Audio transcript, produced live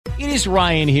It is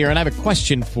Ryan here, and I have a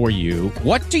question for you.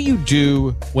 What do you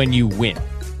do when you win?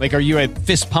 Like, are you a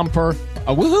fist pumper,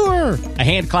 a woohooer, a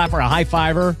hand clapper, a high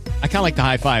fiver? I kind of like the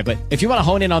high five, but if you want to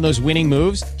hone in on those winning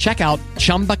moves, check out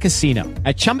Chumba Casino.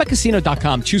 At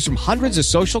ChumbaCasino.com, choose from hundreds of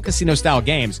social casino-style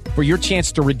games for your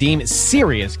chance to redeem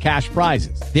serious cash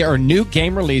prizes. There are new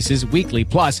game releases weekly,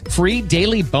 plus free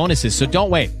daily bonuses. So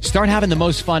don't wait. Start having the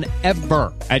most fun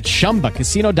ever at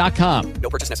ChumbaCasino.com.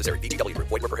 No purchase necessary. VGW Group.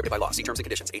 Void where prohibited by law. See terms and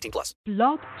conditions. 18 plus.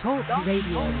 Blog Talk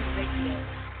Radio.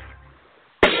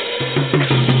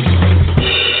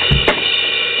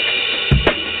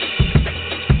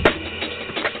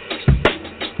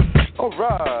 All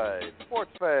right, sports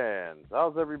fans,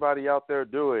 how's everybody out there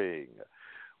doing?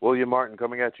 William Martin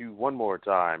coming at you one more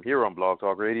time here on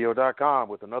blogtalkradio.com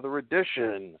with another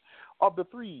edition of the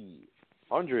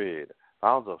 300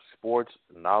 Pounds of Sports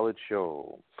Knowledge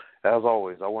Show. As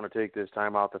always, I want to take this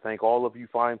time out to thank all of you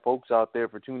fine folks out there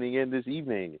for tuning in this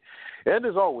evening. And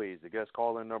as always, the guest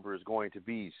call-in number is going to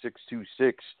be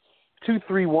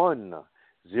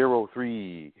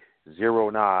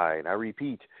 626-231-0309. I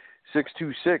repeat,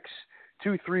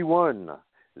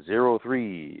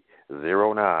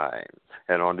 626-231-0309.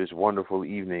 And on this wonderful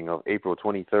evening of April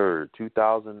 23rd,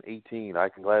 2018, I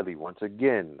can gladly once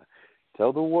again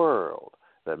tell the world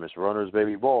that Miss Runner's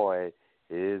baby boy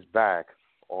is back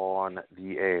on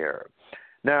the air.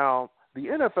 Now, the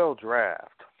NFL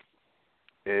draft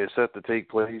is set to take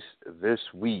place this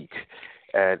week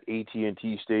at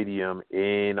AT&T Stadium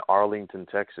in Arlington,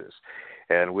 Texas.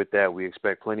 And with that, we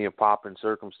expect plenty of pomp and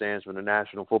circumstance from the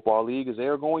National Football League, as they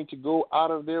are going to go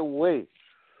out of their way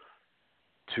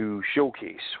to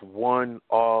showcase one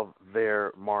of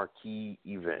their marquee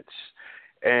events.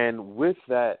 And with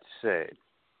that said,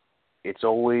 it's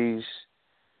always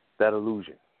that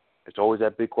illusion. It's always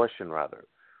that big question, rather.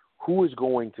 Who is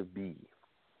going to be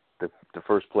the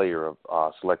first player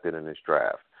selected in this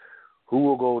draft? Who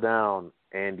will go down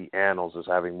in the annals as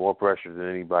having more pressure than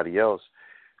anybody else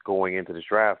going into this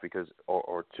draft, because,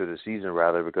 or to the season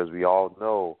rather, because we all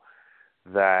know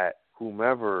that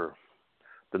whomever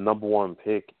the number one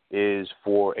pick is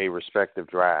for a respective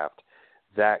draft,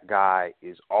 that guy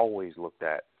is always looked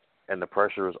at, and the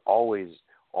pressure is always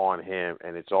on him,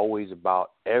 and it's always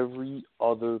about every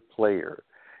other player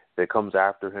that comes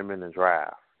after him in the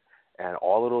draft. And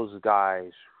all of those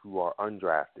guys who are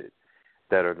undrafted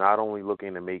that are not only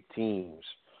looking to make teams,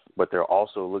 but they're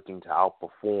also looking to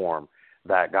outperform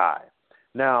that guy.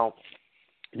 Now,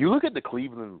 you look at the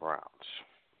Cleveland Browns,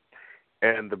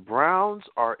 and the Browns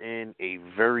are in a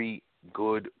very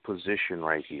good position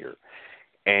right here.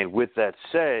 And with that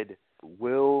said,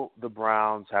 will the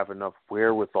Browns have enough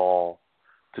wherewithal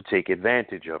to take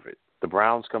advantage of it? The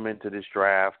Browns come into this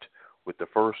draft with the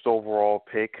first overall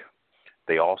pick.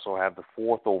 They also have the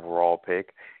fourth overall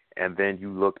pick. And then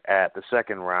you look at the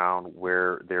second round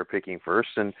where they're picking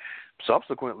first, and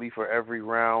subsequently for every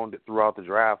round throughout the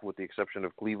draft, with the exception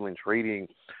of Cleveland trading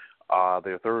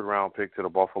their third-round pick to the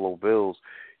Buffalo Bills,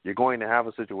 you're going to have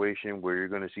a situation where you're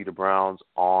going to see the Browns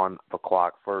on the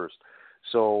clock first.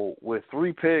 So with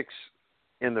 3 picks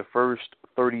in the first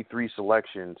 33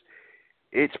 selections,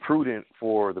 it's prudent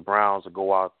for the Browns to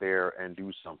go out there and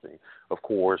do something. Of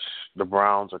course, the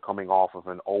Browns are coming off of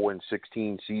an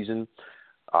 0-16 season.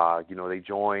 They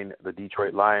joined the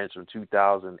Detroit Lions from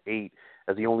 2008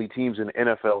 as the only teams in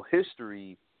NFL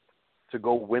history to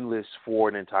go winless for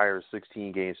an entire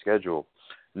 16-game schedule.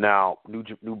 Now,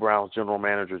 new Browns general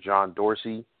manager John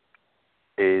Dorsey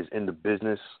is in the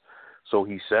business, so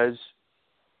he says,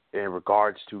 in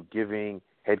regards to giving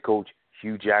head coach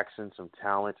Hugh Jackson some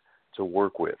talent to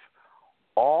work with.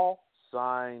 All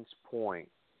signs point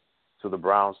to the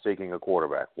Browns taking a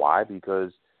quarterback. Why?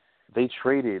 Because they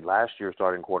traded last year's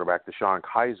starting quarterback, DeShone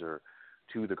Kizer,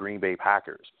 to the Green Bay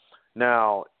Packers.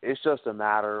 Now, it's just a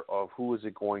matter of who is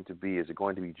it going to be. Is it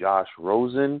going to be Josh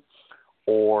Rosen,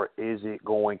 or is it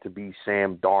going to be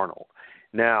Sam Darnold?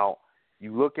 Now,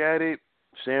 you look at it,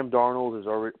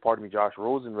 Josh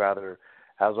Rosen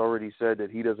has already said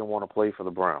that he doesn't want to play for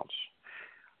the Browns.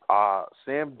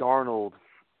 Sam Darnold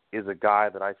is a guy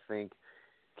that I think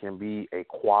can be a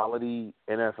quality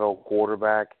NFL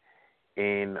quarterback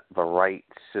in the right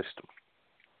system.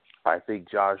 I think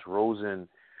Josh Rosen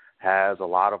has a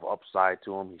lot of upside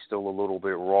to him. He's still a little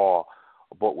bit raw,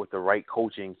 but with the right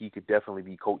coaching, he could definitely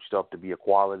be coached up to be a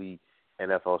quality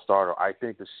NFL starter. I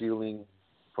think the ceiling,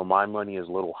 for my money, is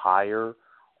a little higher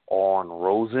on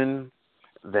Rosen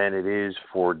than it is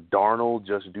for Darnold,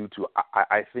 just due to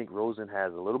I think Rosen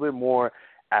has a little bit more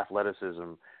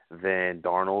athleticism than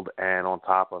Darnold, and on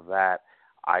top of that,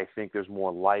 I think there's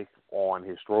more life on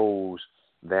his throws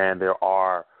than there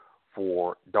are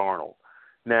for Darnold.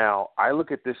 Now, I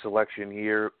look at this selection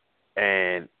here,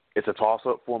 and it's a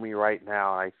toss-up for me right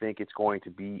now. I think it's going to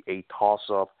be a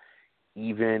toss-up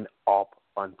even up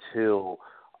until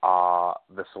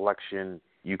the selection.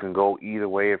 You can go either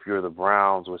way if you're the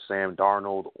Browns with Sam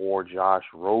Darnold or Josh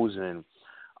Rosen.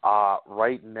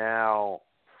 Right now,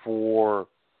 for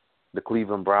the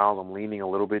Cleveland Browns, I'm leaning a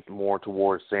little bit more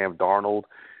towards Sam Darnold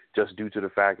just due to the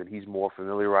fact that he's more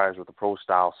familiarized with the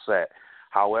pro-style set.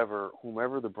 However,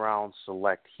 whomever the Browns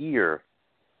select here,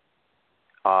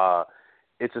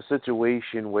 it's a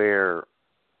situation where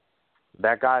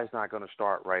that guy's not going to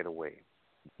start right away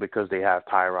because they have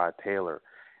Tyrod Taylor.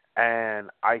 And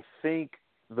I think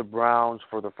the Browns,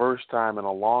 for the first time in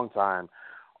a long time,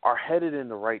 are headed in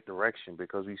the right direction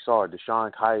because we saw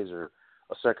Deshaun Kaiser,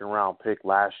 a second-round pick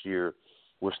last year,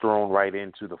 was thrown right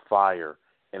into the fire,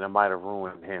 and it might have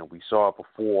ruined him. We saw it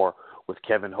before with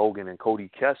Kevin Hogan and Cody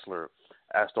Kessler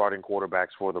as starting quarterbacks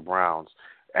for the Browns.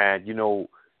 And, you know,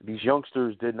 these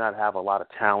youngsters did not have a lot of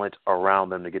talent around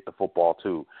them to get the football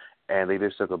to, and they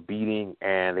just took a beating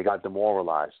and they got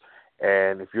demoralized.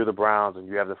 And if you're the Browns and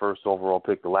you have the first overall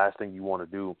pick, the last thing you want to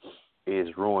do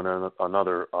is ruin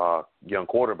another young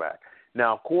quarterback.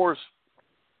 Now, of course,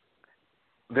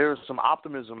 there's some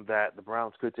optimism that the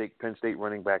Browns could take Penn State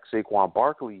running back Saquon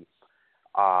Barkley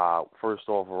first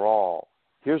overall.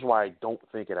 Here's why I don't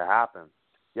think it'll happen.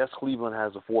 Yes, Cleveland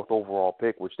has the fourth overall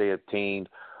pick, which they obtained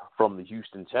from the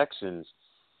Houston Texans,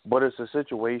 but it's a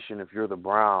situation, if you're the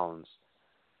Browns,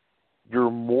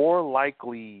 you're more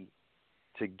likely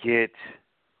to get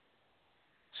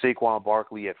Saquon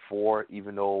Barkley at 4,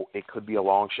 even though it could be a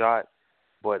long shot,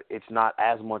 but it's not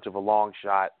as much of a long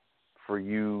shot for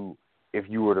you if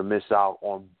you were to miss out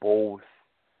on both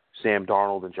Sam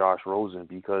Darnold and Josh Rosen,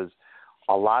 because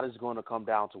a lot is going to come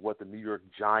down to what the New York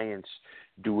Giants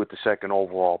do with the second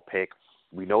overall pick.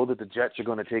 We know that the Jets are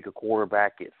going to take a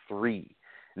quarterback at 3.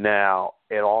 Now,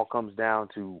 it all comes down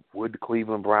to, would the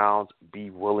Cleveland Browns be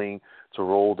willing to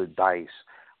roll the dice?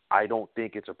 I don't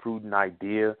think it's a prudent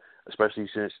idea, especially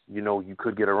since, you know, you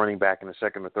could get a running back in the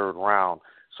second or third round.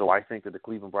 So I think that the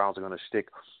Cleveland Browns are going to stick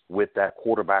with that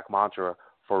quarterback mantra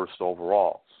first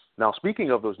overall. Now, speaking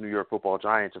of those New York Football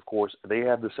Giants, of course, they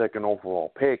have the second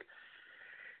overall pick.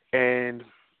 And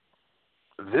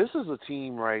this is a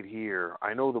team right here.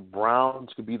 I know the Browns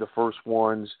could be the first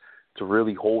ones to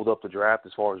really hold up the draft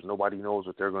as far as nobody knows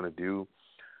what they're going to do.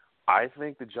 I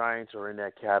think the Giants are in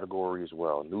that category as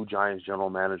well. New Giants general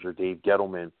manager Dave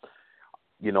Gettleman,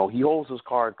 you know, he holds his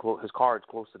cards close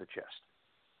to the chest.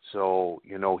 So,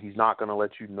 you know, he's not going to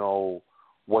let you know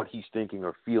what he's thinking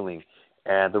or feeling.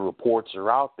 And the reports are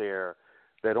out there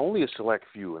that only a select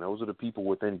few, and those are the people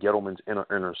within Gettleman's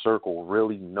inner circle,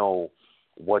 really know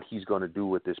what he's going to do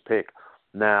with this pick.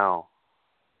 Now,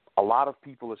 a lot of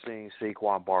people are saying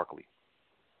Saquon Barkley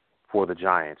for the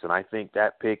Giants, and I think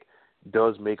that pick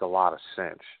does make a lot of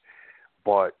sense.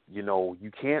 But, you know, you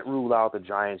can't rule out the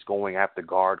Giants going after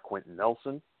guard Quentin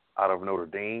Nelson out of Notre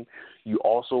Dame. You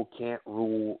also can't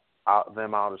rule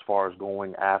them out as far as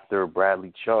going after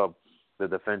Bradley Chubb, the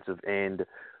defensive end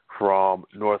from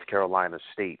North Carolina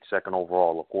State, second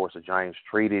overall. Of course, the Giants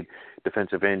traded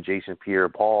defensive end Jason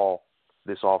Pierre-Paul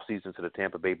this offseason to the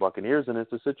Tampa Bay Buccaneers, and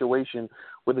it's a situation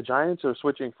where the Giants are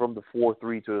switching from the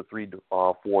 4-3 to the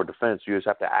 3-4 defense. You just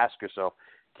have to ask yourself,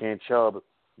 can Chubb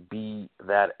be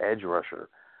that edge rusher?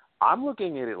 I'm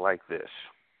looking at it like this.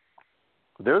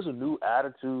 There's a new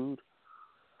attitude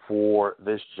for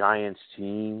this Giants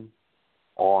team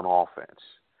on offense.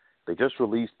 They just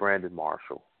released Brandon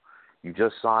Marshall. You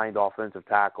just signed offensive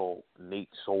tackle Nate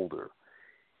Solder.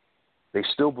 They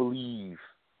still believe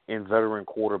in veteran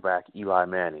quarterback Eli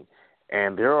Manning.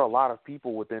 And there are a lot of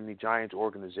people within the Giants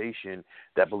organization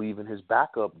that believe in his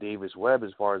backup, Davis Webb,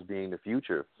 as far as being the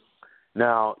future.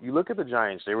 Now, you look at the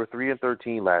Giants. They were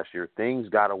 3-13 last year. Things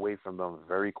got away from them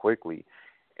very quickly.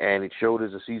 And it showed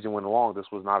as the season went along, this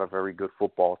was not a very good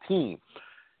football team.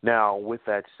 Now, with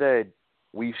that said,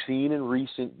 we've seen in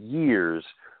recent years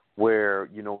where,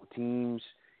 you know, teams,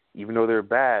 even though they're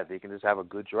bad, they can just have a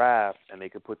good draft and they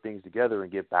can put things together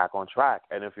and get back on track.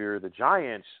 And if you're the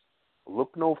Giants,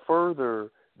 look no further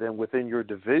than within your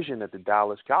division at the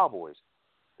Dallas Cowboys.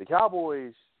 The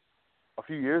Cowboys, a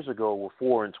few years ago,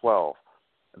 were 4-12.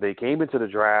 They came into the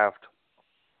draft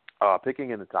picking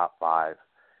in the top 5,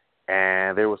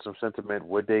 and there was some sentiment,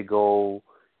 would they go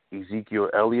Ezekiel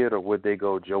Elliott or would they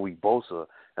go Joey Bosa?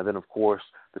 And then, of course,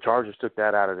 the Chargers took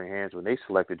that out of their hands when they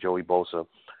selected Joey Bosa.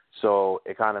 So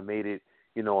it kind of made it,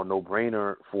 you know, a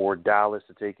no-brainer for Dallas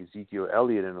to take Ezekiel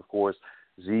Elliott. And, of course,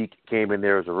 Zeke came in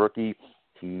there as a rookie.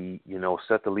 He, you know,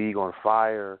 set the league on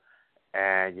fire.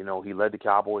 And, he led the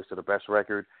Cowboys to the best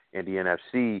record in the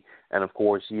NFC. And, of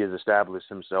course, he has established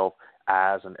himself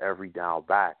as an every down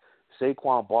back.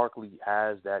 Saquon Barkley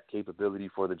has that capability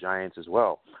for the Giants as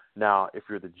well. Now, if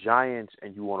you're the Giants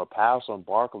and you want to pass on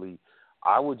Barkley,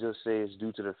 I would just say it's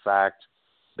due to the fact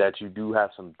that you do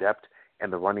have some depth in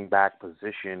the running back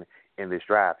position in this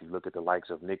draft. You look at the likes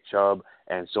of Nick Chubb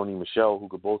and Sony Michel, who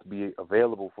could both be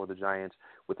available for the Giants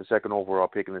with the second overall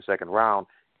pick in the second round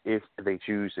if they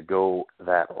choose to go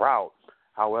that route.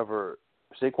 However,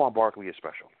 Saquon Barkley is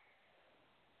special.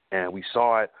 And we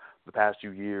saw it the past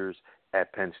few years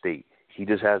at Penn State. He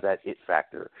just has that it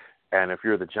factor. And if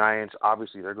you're the Giants,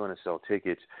 obviously they're going to sell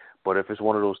tickets. But if it's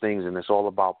one of those things and it's all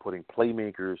about putting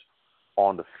playmakers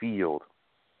on the field,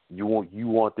 you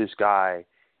want this guy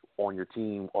on your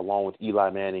team along with Eli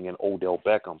Manning and Odell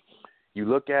Beckham. You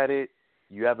look at it,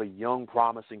 you have a young,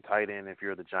 promising tight end if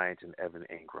you're the Giants and Evan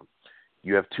Ingram.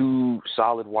 You have two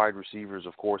solid wide receivers,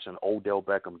 of course, in Odell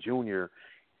Beckham Jr.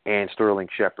 and Sterling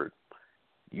Shepard.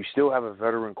 You still have a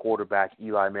veteran quarterback,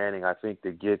 Eli Manning, I think,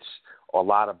 that gets a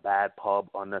lot of bad pub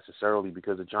unnecessarily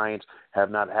because the Giants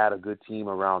have not had a good team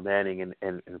around Manning in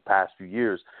the past few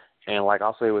years. And like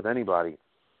I'll say with anybody,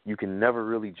 you can never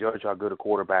really judge how good a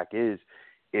quarterback is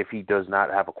if he does not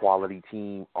have a quality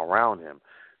team around him.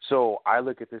 So I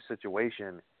look at this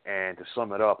situation, and to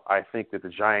sum it up, I think that the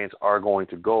Giants are going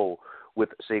to go with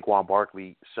Saquon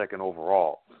Barkley second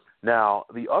overall. Now,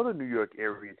 the other New York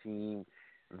area team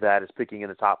that is picking in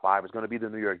the top 5 is going to be the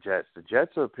New York Jets. The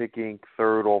Jets are picking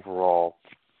third overall.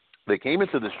 They came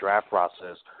into this draft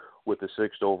process with the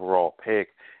 6th overall pick,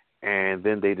 and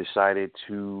then they decided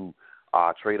to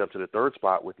trade up to the 3rd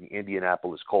spot with the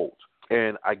Indianapolis Colts.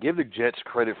 And I give the Jets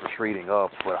credit for trading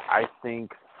up, but I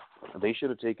think they should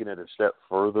have taken it a step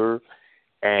further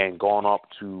and gone up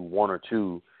to 1 or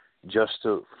 2 just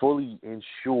to fully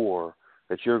ensure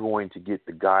that you're going to get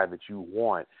the guy that you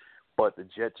want. But the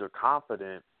Jets are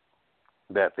confident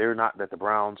that that the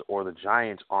Browns or the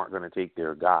Giants aren't going to take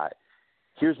their guy.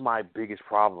 Here's my biggest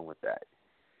problem with that.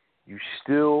 You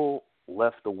still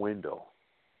left the window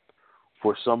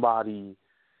for somebody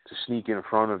to sneak in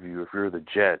front of you if you're the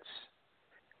Jets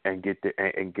and get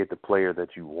the player that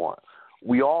you want.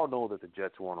 We all know that the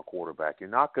Jets want a quarterback. You're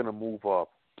not going to move up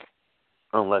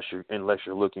unless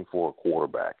you're looking for a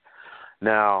quarterback.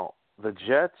 Now, the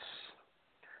Jets,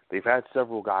 they've had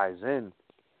several guys in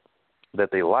that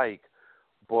they like,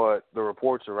 but the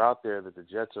reports are out there that the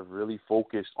Jets have really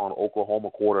focused on Oklahoma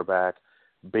quarterback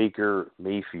Baker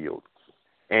Mayfield.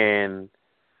 And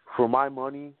for my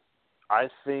money, I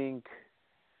think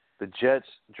the Jets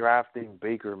drafting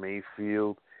Baker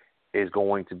Mayfield is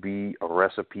going to be a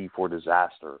recipe for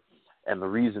disaster. And the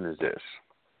reason is this.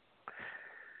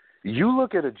 You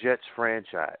look at a Jets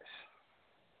franchise,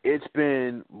 it's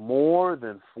been more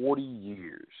than 40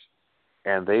 years,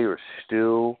 and they are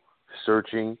still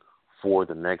searching for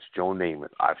the next Joe Namath.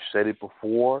 I've said it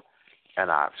before,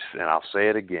 and I'll say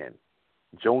it again.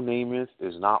 Joe Namath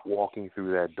is not walking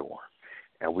through that door.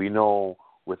 And we know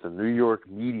with the New York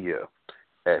media,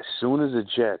 as soon as the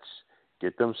Jets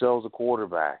get themselves a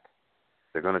quarterback,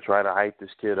 they're going to try to hype this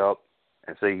kid up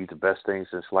and say he's the best thing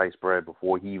since sliced bread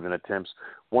before he even attempts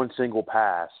one single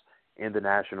pass in the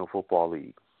National Football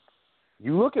League.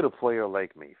 You look at a player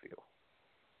like Mayfield.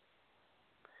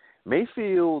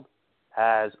 Mayfield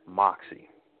has moxie.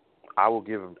 I will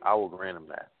grant him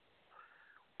that.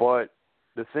 But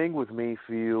the thing with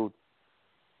Mayfield,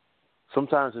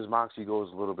 sometimes his moxie goes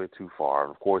a little bit too far.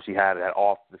 Of course, he had that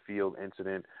off-the-field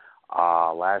incident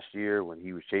last year when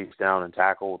he was chased down and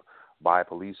tackled by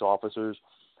police officers.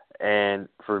 And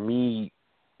for me,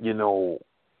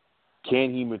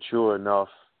 can he mature enough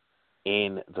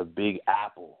in the Big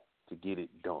Apple to get it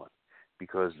done?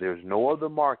 Because there's no other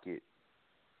market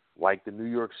like the New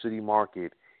York City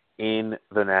market in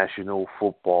the National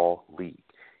Football League.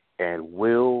 And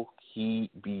will he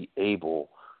be able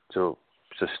to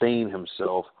sustain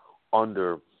himself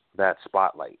under that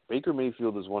spotlight? Baker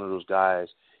Mayfield is one of those guys,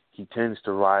 he tends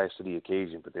to rise to the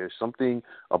occasion, but there's something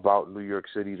about New York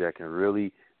City that can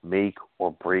really make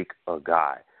or break a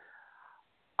guy.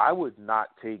 I would not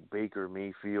take Baker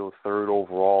Mayfield third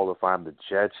overall if I'm the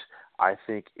Jets. I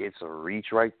think it's a reach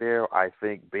right there. I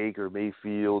think Baker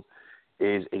Mayfield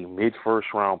is a mid-first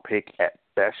round pick at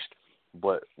best,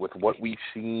 but with what we've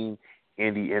seen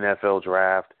in the NFL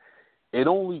draft, it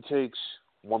only takes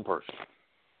one person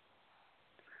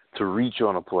to reach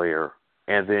on a player,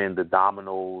 and then the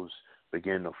dominoes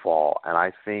begin to fall. And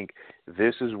I think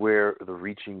this is where the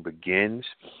reaching begins.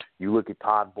 You look at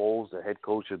Todd Bowles, the head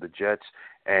coach of the Jets,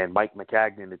 and Mike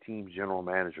Maccagnan, the team's general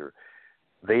manager.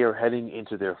 They are heading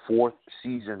into their 4th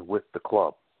season with the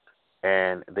club.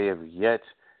 and they have yet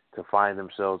to find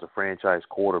themselves a franchise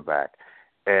quarterback.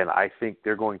 And I think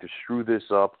they're going to screw this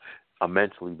up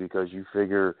immensely because you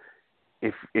figure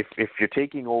if you're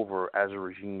taking over as a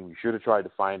regime, you should have tried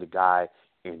to find a guy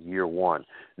in year one.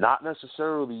 Not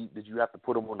necessarily did you have to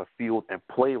put him on the field and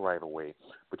play right away,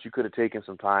 but you could have taken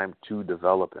some time to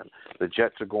develop him. The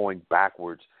Jets are going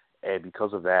backwards, and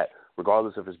because of that,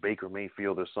 regardless if it's Baker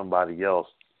Mayfield or somebody else,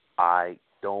 I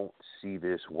don't see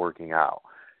this working out.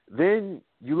 Then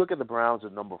you look at the Browns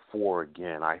at number 4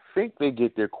 again. I think they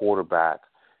get their quarterback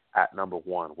at number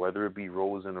 1, whether it be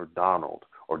Rosen or Darnold.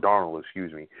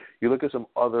 You look at some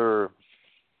other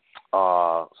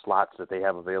slots that they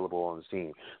have available on the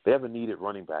team. They have a needed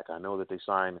running back. I know that they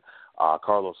signed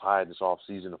Carlos Hyde this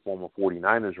offseason, a former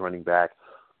 49ers running back,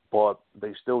 but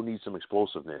they still need some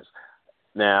explosiveness.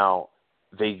 Now,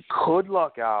 they could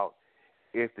luck out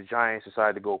if the Giants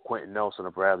decide to go Quentin Nelson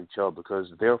or Bradley Chubb because,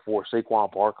 therefore,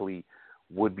 Saquon Barkley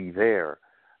would be there.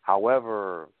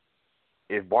 However,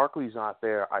 if Barkley's not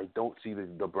there, I don't see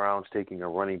the Browns taking a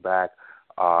running back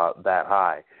that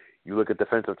high. You look at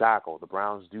defensive tackle. The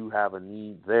Browns do have a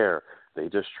need there. They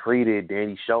just traded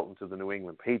Danny Shelton to the New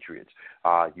England Patriots.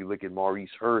 You look at Maurice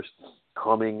Hurst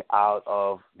coming out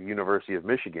of the University of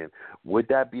Michigan. Would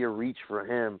that be a reach for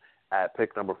him at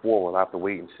pick number 4? We'll have to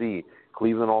wait and see.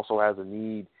 Cleveland also has a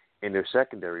need in their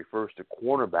secondary, first a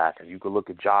cornerback, and you could look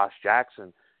at Josh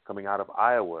Jackson coming out of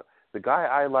Iowa. The guy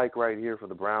I like right here for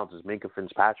the Browns is Minkah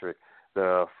Fitzpatrick,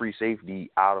 the free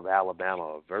safety out of Alabama,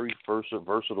 a very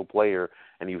versatile player,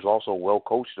 and he was also well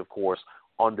coached, of course,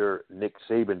 under Nick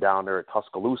Saban down there at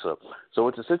Tuscaloosa. So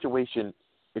it's a situation,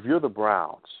 if you're the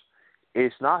Browns,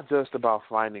 it's not just about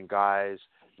finding guys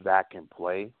that can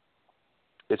play.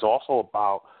 It's also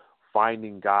about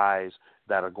finding guys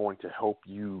that are going to help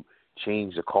you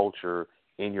change the culture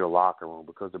in your locker room,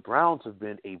 because the Browns have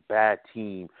been a bad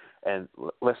team, and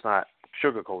let's not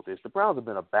sugarcoat this. The Browns have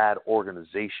been a bad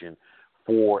organization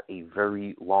for a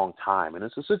very long time, and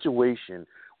it's a situation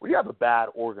where you have a bad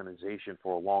organization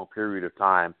for a long period of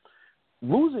time.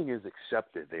 Losing is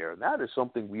accepted there, and that is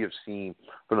something we have seen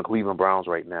from the Cleveland Browns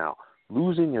right now.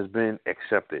 Losing has been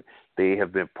accepted. They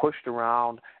have been pushed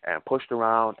around and pushed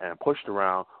around and pushed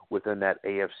around within that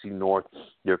AFC North.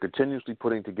 They're continuously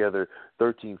putting together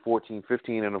 13, 14,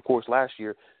 15, and, of course, last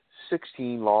year,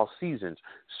 16 lost seasons.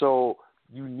 So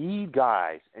you need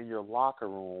guys in your locker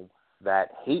room that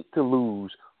hate to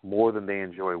lose more than they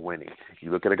enjoy winning. You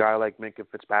look at a guy like Minkah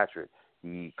Fitzpatrick.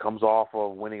 He comes off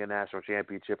of winning a national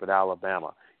championship at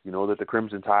Alabama. You know that the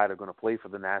Crimson Tide are going to play for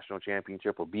the national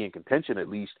championship or be in contention at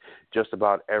least just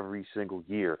about every single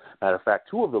year. Matter of fact,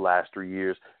 2 of the last 3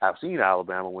 years I've seen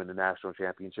Alabama win the national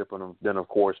championship. And then, of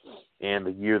course, in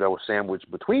the year that was sandwiched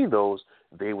between those,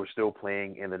 they were still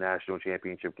playing in the national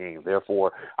championship game.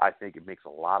 Therefore, I think it makes a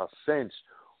lot of sense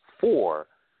for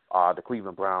the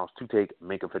Cleveland Browns to take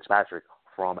Minkah Fitzpatrick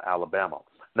from Alabama.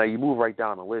 Now, you move right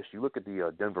down the list. You look at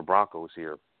the Denver Broncos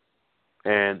here,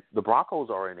 and the Broncos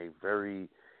are in a very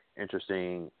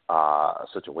interesting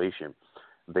situation.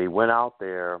 They went out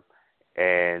there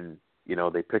and,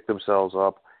 they picked themselves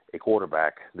up a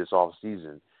quarterback this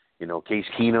offseason. Case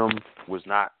Keenum was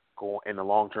not going in the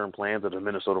long-term plans of the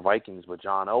Minnesota Vikings, but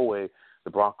John Elway, the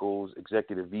Broncos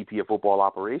executive VP of football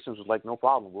operations, was like, no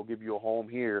problem. We'll give you a home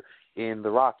here in the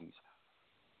Rockies.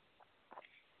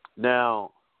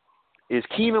 Now, is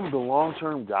Keenum the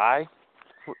long-term guy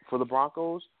for the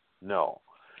Broncos? No.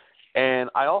 And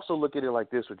I also look at it like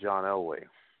this with John Elway.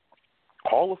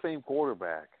 Hall of Fame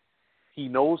quarterback. He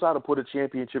knows how to put a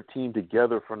championship team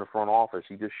together from the front office.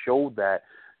 He just showed that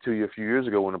to you a few years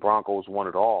ago when the Broncos won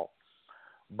it all.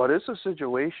 But it's a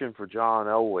situation for John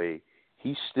Elway.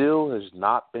 He still has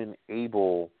not been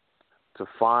able to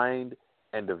find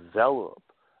and develop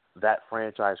that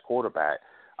franchise quarterback.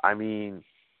 I mean,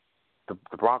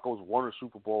 the Broncos won a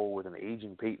Super Bowl with an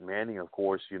aging Peyton Manning, of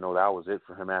course. That was it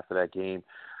for him after that game.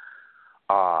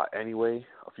 Anyway,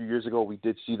 a few years ago, we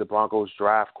did see the Broncos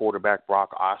draft quarterback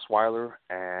Brock Osweiler,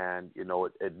 and,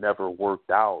 it never worked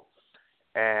out.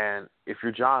 And if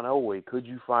you're John Elway, could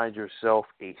you find yourself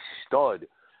a stud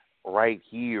right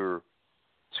here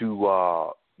to,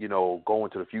 go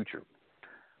into the future?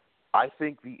 I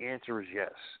think the answer is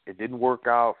yes. It didn't work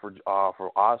out for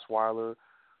Osweiler.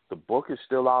 The book is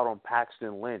still out on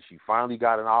Paxton Lynch. He finally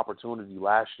got an opportunity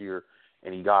last year,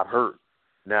 and he got hurt.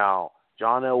 Now,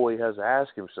 John Elway has to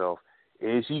ask himself,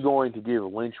 is he going to give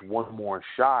Lynch one more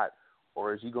shot,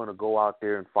 or is he going to go out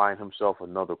there and find himself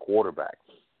another quarterback?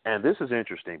 And this is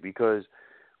interesting because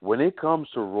when it comes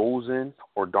to Rosen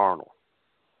or Darnold,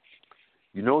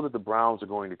 you know that the Browns are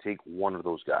going to take one of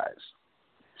those guys.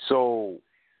 So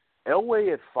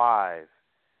Elway at 5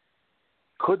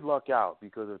 could luck out,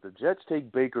 because if the Jets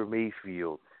take Baker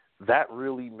Mayfield, that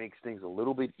really makes things a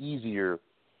little bit easier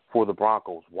for the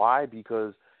Broncos. Why?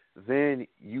 Because then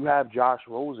you have Josh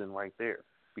Rosen right there,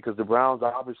 because the Browns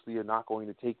obviously are not going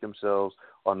to take themselves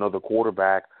another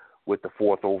quarterback with the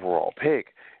 4th overall pick.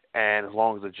 And as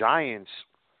long as the Giants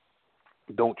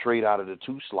don't trade out of the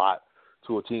 2 slot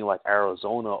to a team like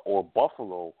Arizona or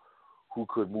Buffalo, who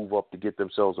could move up to get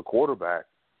themselves a quarterback,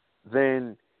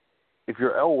 then if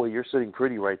you're Elway, you're sitting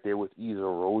pretty right there with either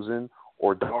Rosen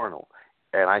or Darnold.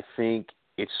 And I think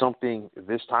it's something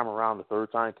this time around, the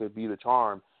third time could be the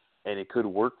charm, and it could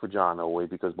work for John Elway,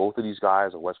 because both of these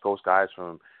guys are West Coast guys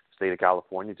from the state of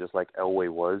California, just like Elway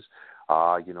was.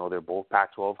 They're both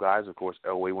Pac-12 guys. Of course,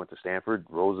 Elway went to Stanford.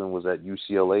 Rosen was at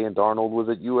UCLA, and Darnold was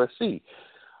at USC.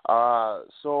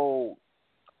 So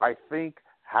I think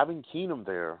having Keenum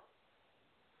there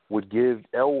would give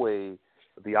Elway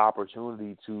the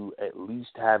opportunity to at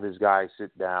least have his guys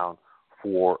sit down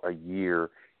for a year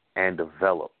and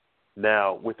develop.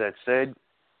 Now, with that said,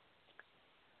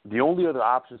 the only other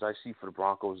options I see for the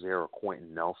Broncos there are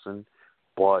Quentin Nelson,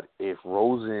 but if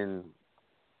Rosen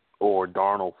or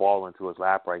Darnold fall into his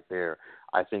lap right there,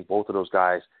 I think both of those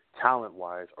guys,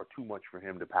 talent-wise, are too much for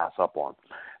him to pass up on.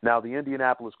 Now, the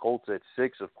Indianapolis Colts at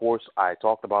 6, of course, I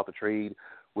talked about the trade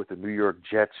with the New York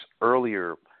Jets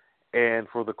earlier. And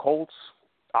for the Colts,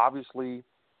 obviously,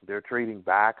 they're trading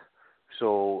back,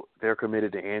 so they're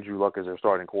committed to Andrew Luck as their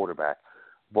starting quarterback.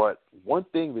 But one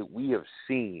thing that we have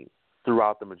seen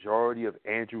throughout the majority of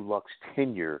Andrew Luck's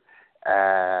tenure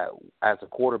as a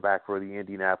quarterback for the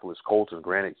Indianapolis Colts, and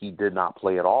granted he did not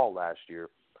play at all last year,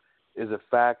 is the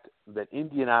fact that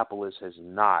Indianapolis has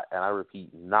not, and I repeat,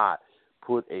 not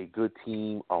put a good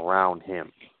team around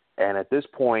him. And at this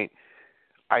point,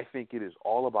 I think it is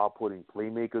all about putting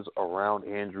playmakers around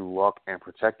Andrew Luck and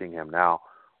protecting him. Now,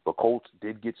 the Colts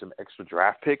did get some extra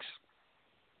draft picks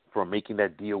from making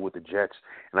that deal with the Jets,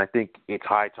 and I think it's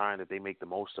high time that they make the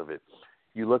most of it.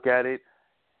 You look at it,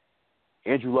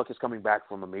 Andrew Luck is coming back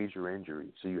from a major injury,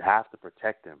 so you have to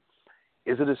protect him.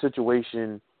 Is it a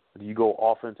situation that you go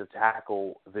offensive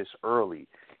tackle this early?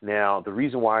 Now, the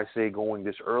reason why I say going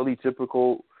this early,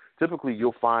 typically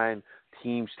you'll find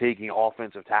teams taking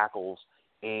offensive tackles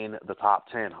in the top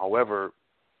 10. However,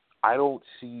 I don't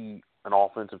see an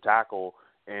offensive tackle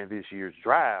in this year's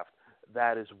draft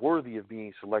that is worthy of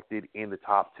being selected in the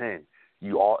top 10.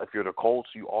 If you're the Colts,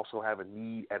 you also have a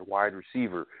need at wide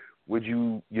receiver. Would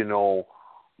you, go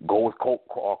with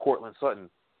Cortland Sutton,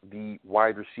 the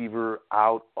wide receiver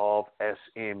out of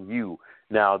SMU?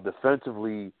 Now,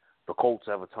 defensively, the Colts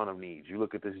have a ton of needs. You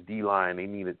look at this D-line, they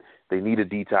need a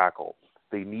D-tackle.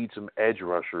 They need some edge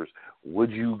rushers.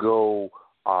 Would you go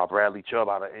Bradley Chubb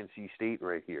out of NC State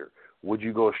right here? Would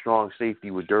you go strong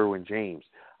safety with Derwin James?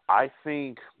 I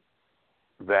think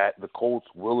that the Colts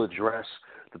will address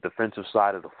the defensive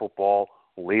side of the football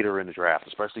later in the draft,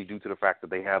 especially due to the fact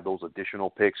that they have those additional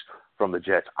picks from the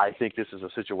Jets. I think this is a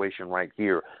situation right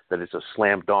here that it's a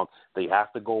slam dunk. They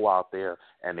have to go out there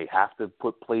and they have to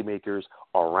put playmakers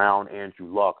around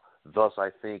Andrew Luck. Thus, I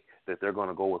think that they're going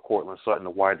to go with Cortland Sutton, the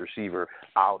wide receiver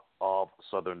out of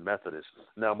Southern Methodist.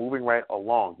 Now, moving right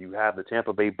along, you have the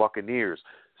Tampa Bay Buccaneers,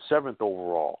 7th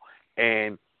overall.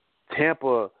 And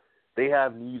Tampa, they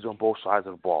have needs on both sides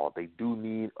of the ball. They do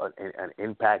need an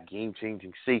impact,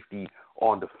 game-changing safety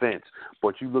on defense.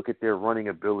 But you look at their running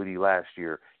ability last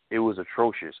year, it was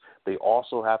atrocious. They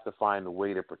also have to find a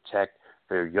way to protect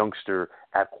their youngster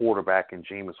at quarterback in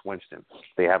Jameis Winston.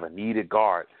 They have a needed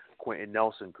guard. Quentin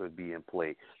Nelson could be in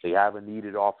play. They have a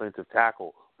needed offensive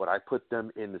tackle, but I put them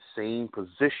in the same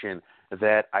position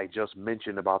that I just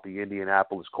mentioned about the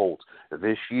Indianapolis Colts.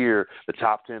 This year, the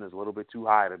top 10 is a little bit too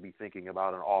high to be thinking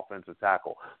about an offensive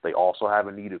tackle. They also have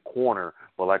a needed corner,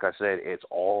 but like I said, it's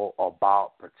all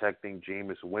about protecting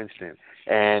Jameis Winston.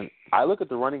 And I look at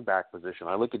the running back position.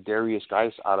 I look at Darius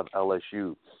Geis out of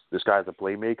LSU. This guy's a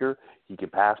playmaker. He can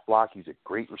pass block. He's a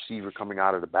great receiver coming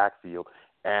out of the backfield.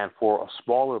 And for a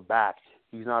smaller back,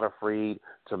 he's not afraid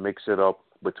to mix it up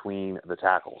between the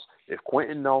tackles. If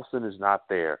Quentin Nelson is not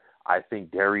there, I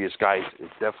think Darius Geis is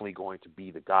definitely going to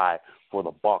be the guy for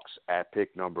the Bucs at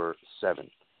pick number 7.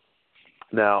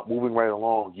 Now, moving right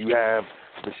along, you have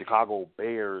the Chicago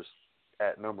Bears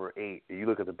at number 8. If you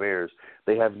look at the Bears,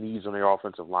 they have needs on their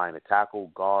offensive line, a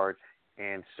tackle, guard,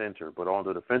 and center. But on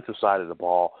the defensive side of the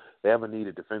ball, they have a need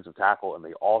at defensive tackle, and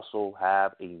they also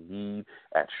have a need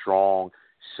at strong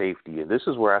safety. And this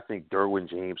is where I think Derwin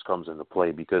James comes into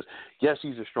play because, yes,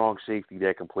 he's a strong safety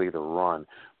that can play the run,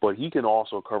 but he can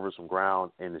also cover some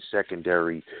ground in the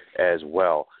secondary as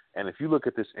well. And if you look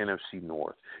at this NFC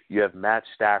North, you have Matt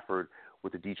Stafford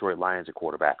with the Detroit Lions at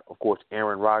quarterback. Of course,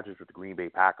 Aaron Rodgers with the Green Bay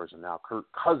Packers, and now Kirk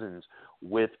Cousins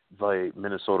with the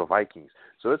Minnesota Vikings.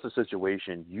 So it's a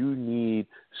situation you need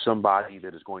somebody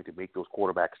that is going to make those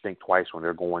quarterbacks think twice when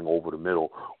they're going over the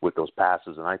middle with those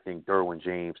passes, and I think Derwin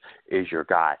James is your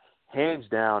guy. Hands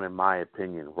down, in my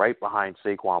opinion, right behind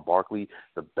Saquon Barkley,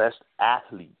 the best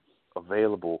athlete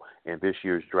available in this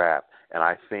year's draft. And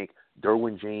I think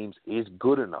Derwin James is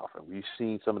good enough. And we've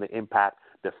seen some of the impact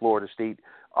that Florida State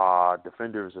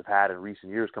defenders have had in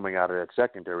recent years coming out of that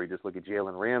secondary. Just look at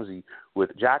Jalen Ramsey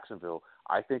with Jacksonville.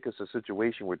 I think it's a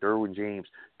situation where Derwin James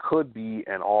could be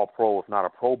an all-pro, if not a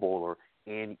Pro Bowler,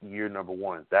 in year number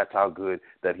one. That's how good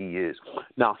that he is.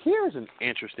 Now, here's an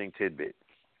interesting tidbit.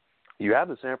 You have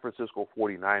the San Francisco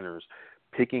 49ers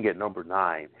picking at number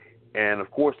 9. And,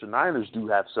 of course, the Niners do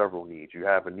have several needs. You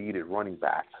have a need at running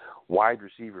back, wide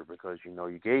receiver, because,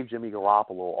 you gave Jimmy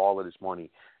Garoppolo all of this money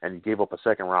and you gave up a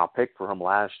second-round pick for him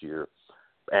last year.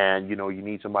 And, you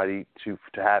need somebody to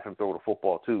have him throw the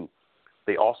football, too.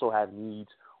 They also have needs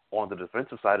on the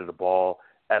defensive side of the ball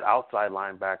at outside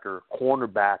linebacker,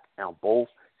 cornerback, and both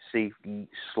safety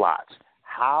slots.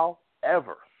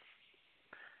 However,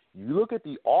 you look at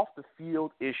the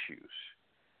off-the-field issues,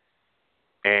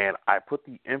 and I put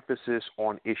the emphasis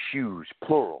on issues,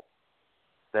 plural,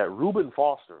 that Reuben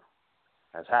Foster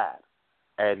has had.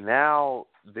 And now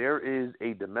there is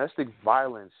a domestic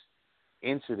violence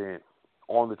incident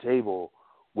on the table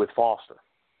with Foster.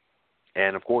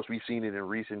 And, of course, we've seen it in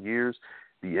recent years.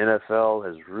 The NFL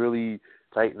has really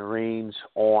tightened the reins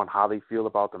on how they feel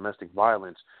about domestic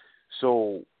violence.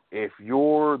 So if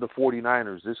you're the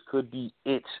 49ers, this could be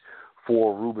it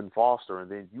for Reuben Foster, and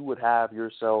then you would have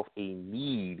yourself a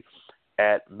need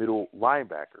at middle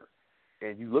linebacker.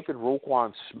 And you look at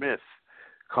Roquan Smith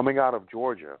coming out of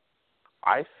Georgia.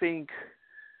 I think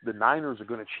the Niners are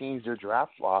going to change their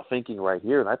draft thinking right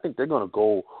here, and I think they're going to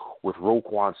go with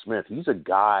Roquan Smith. He's a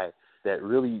guy that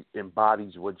really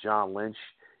embodies what John Lynch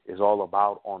is all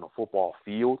about on the football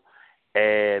field,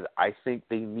 and I think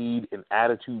they need an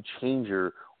attitude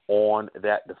changer on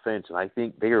that defense, and I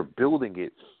think they are building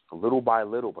it little by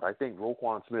little, but I think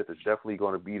Roquan Smith is definitely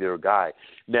going to be their guy.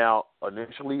 Now,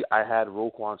 initially, I had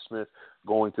Roquan Smith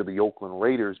going to the Oakland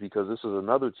Raiders because this is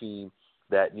another team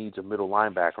that needs a middle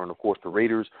linebacker, and, of course, the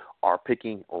Raiders are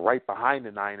picking right behind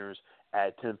the Niners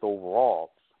at 10th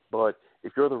overall. But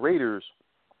if you're the Raiders,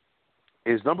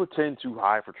 is number 10 too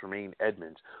high for Tremaine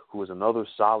Edmonds, who is another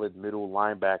solid middle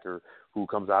linebacker who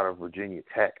comes out of Virginia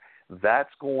Tech? That's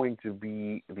going to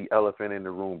be the elephant in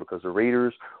the room because the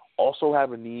Raiders also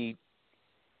have a need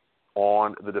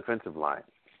on the defensive line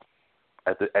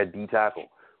at D tackle.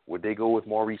 Would they go with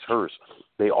Maurice Hurst?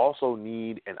 They also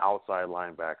need an outside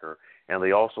linebacker, and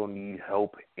they also need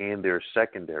help in their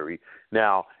secondary.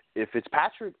 Now, if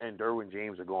Fitzpatrick and Derwin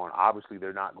James are going, obviously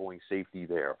they're not going safety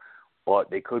there, but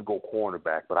they could go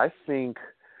cornerback. But I think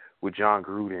with John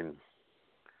Gruden,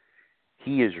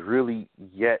 he is really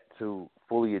yet to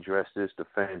fully address this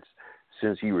defense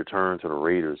since he returned to the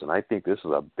Raiders. And I think this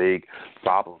is a big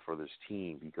problem for this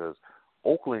team because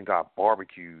Oakland got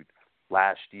barbecued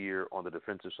last year on the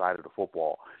defensive side of the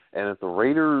football. And if the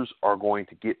Raiders are going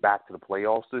to get back to the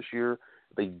playoffs this year,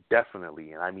 they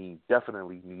definitely, and I mean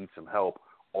definitely, need some help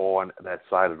on that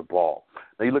side of the ball.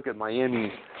 Now you look at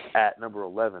Miami at number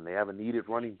 11. They have a needed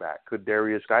running back. Could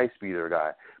Darius Geis be their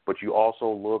guy? But you also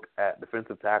look at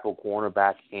defensive tackle,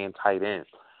 cornerback, and tight end.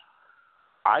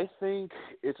 I think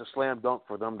it's a slam dunk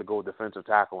for them to go defensive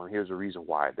tackle, and here's the reason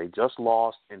why. They just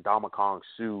lost Ndamukong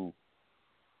Suh.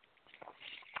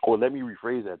 Or let me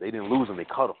rephrase that. They didn't lose him. They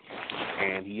cut him.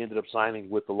 And he ended up signing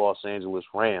with the Los Angeles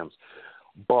Rams.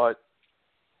 But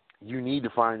you need to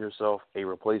find yourself a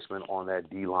replacement on that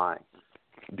D-line.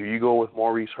 Do you go with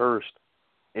Maurice Hurst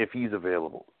if he's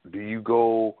available? Do you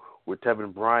go with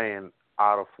Tevin Bryan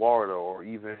out of Florida or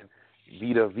even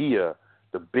Vita Vea,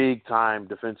 the big-time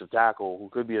defensive tackle who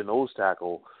could be a nose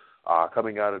tackle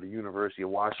coming out of the University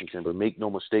of Washington? But make no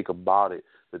mistake about it,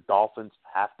 the Dolphins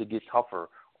have to get tougher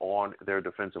on their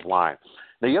defensive line.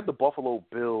 Now, you have the Buffalo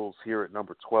Bills here at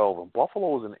number 12, and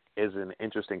Buffalo is an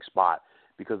interesting spot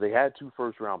because they had 2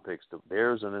 first-round picks, the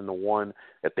Bears and then the one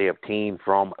that they obtained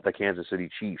from the Kansas City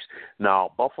Chiefs.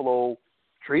 Now, Buffalo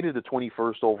traded the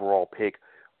 21st overall pick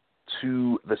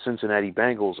to the Cincinnati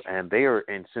Bengals, and they are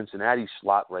in Cincinnati's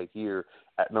slot right here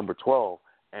at number 12.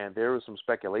 And there is some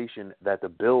speculation that the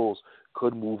Bills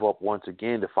could move up once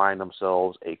again to find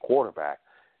themselves a quarterback.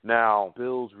 Now,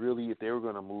 Bills really, if they were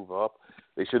going to move up,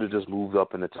 they should have just moved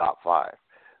up in the top 5.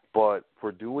 But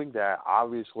for doing that,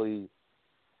 obviously,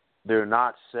 they're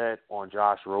not set on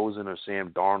Josh Rosen or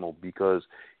Sam Darnold because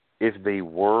if they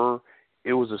were,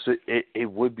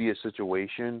 it would be a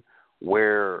situation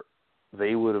where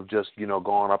they would have just,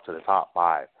 gone up to the top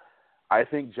 5. I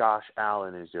think Josh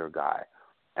Allen is their guy.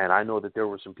 And I know that there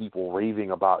were some people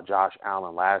raving about Josh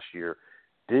Allen last year.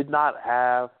 Did not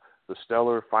have the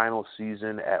stellar final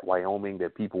season at Wyoming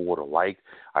that people would have liked.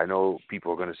 I know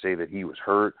people are going to say that he was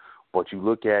hurt, but you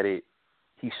look at it,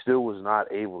 he still was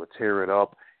not able to tear it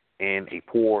up in a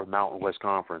poor Mountain West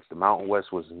conference. The Mountain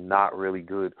West was not really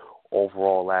good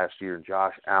overall last year, and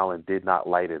Josh Allen did not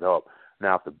light it up.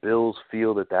 Now, if the Bills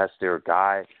feel that that's their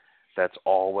guy, that's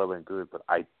all well and good, but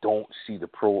I don't see the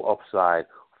pro upside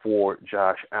for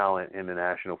Josh Allen in the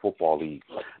National Football League.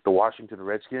 The Washington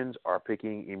Redskins are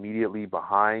picking immediately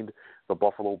behind the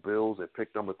Buffalo Bills at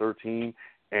pick number 13,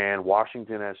 and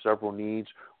Washington has several needs,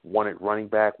 one at running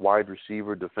back, wide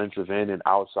receiver, defensive end, and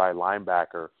outside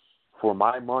linebacker. For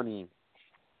my money,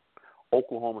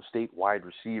 Oklahoma State wide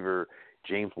receiver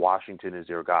James Washington is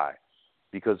their guy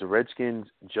because the Redskins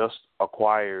just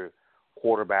acquired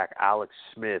quarterback Alex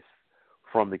Smith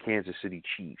from the Kansas City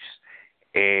Chiefs.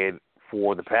 And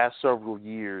for the past several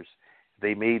years,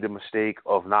 they made the mistake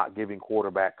of not giving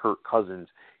quarterback Kirk Cousins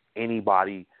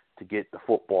anybody to get the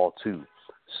football to.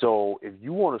 So if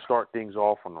you want to start things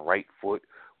off on the right foot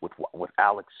with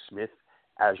Alex Smith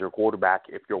as your quarterback,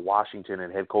 if you're Washington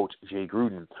and head coach Jay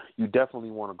Gruden, you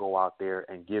definitely want to go out there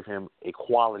and give him a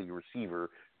quality receiver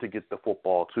to get the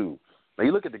football to. Now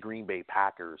you look at the Green Bay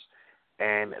Packers,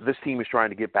 and this team is trying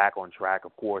to get back on track.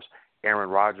 Of course, Aaron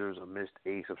Rodgers missed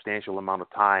a substantial amount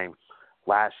of time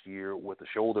last year with a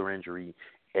shoulder injury,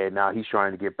 and now he's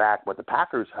trying to get back. But the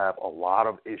Packers have a lot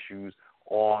of issues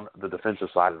on the defensive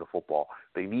side of the football.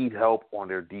 They need help on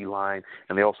their D-line,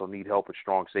 and they also need help at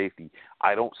strong safety.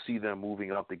 I don't see them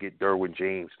moving up to get Derwin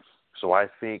James. So I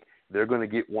think they're going to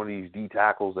get one of these D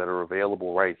tackles that are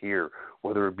available right here,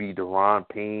 whether it be Deron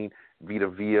Payne, Vita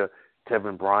Vea,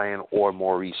 Tevin Bryan, or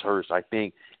Maurice Hurst. I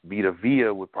think Vita Vea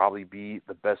would probably be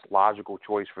the best logical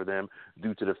choice for them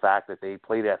due to the fact that they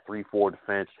play that 3-4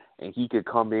 defense, and he could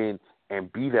come in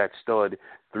and be that stud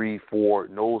 3-4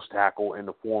 nose tackle in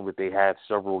the form that they had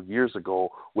several years ago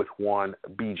with one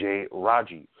B.J.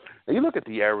 Raji. Now you look at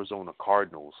the Arizona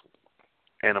Cardinals,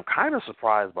 and I'm kind of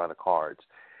surprised by the Cards.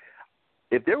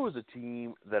 If there was a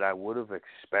team that I would have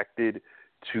expected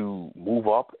to move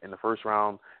up in the first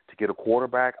round to get a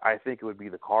quarterback, I think it would be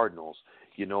the Cardinals.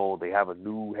 You know, they have a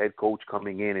new head coach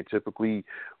coming in, and typically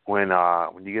when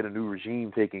you get a new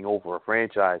regime taking over a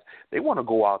franchise, they want to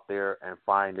go out there and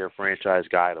find their franchise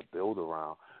guy to build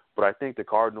around. But I think the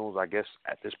Cardinals, I guess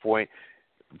at this point,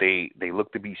 they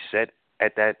look to be set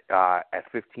at that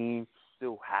at 15.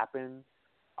 Still happen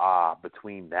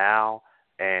between now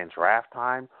and draft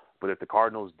time. But if the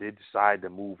Cardinals did decide to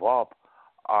move up,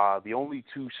 the only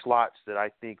 2 slots that I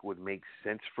think would make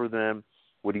sense for them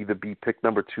would either be pick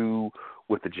number 2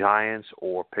 with the Giants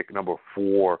or pick number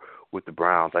 4 with the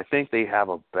Browns. I think they have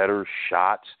a better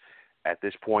shot at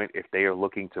this point if they are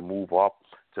looking to move up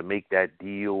to make that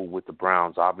deal with the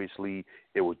Browns. Obviously,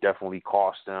 it would definitely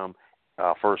cost them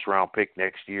a first-round pick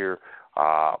next year,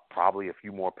 probably a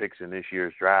few more picks in this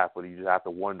year's draft, but you just have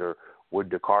to wonder, would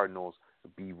the Cardinals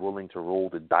be willing to roll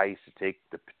the dice to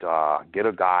get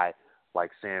a guy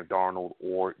like Sam Darnold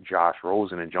or Josh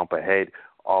Rosen and jump ahead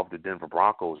of the Denver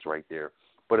Broncos right there?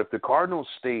 But if the Cardinals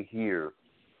stay here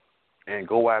and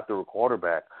go after a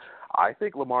quarterback, I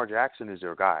think Lamar Jackson is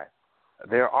their guy.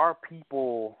 There are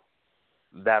people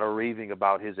that are raving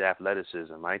about his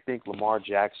athleticism. I think Lamar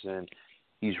Jackson,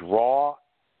 he's raw,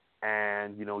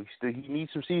 and he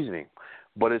needs some seasoning.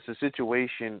 But it's a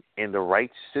situation in the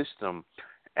right system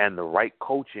and the right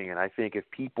coaching, and I think if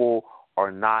people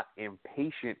are not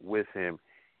impatient with him,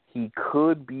 he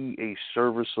could be a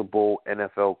serviceable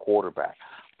NFL quarterback.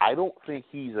 I don't think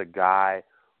he's a guy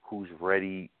who's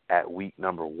ready at week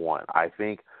number 1. I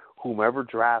think whomever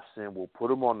drafts him will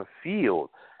put him on the field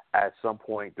at some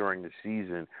point during the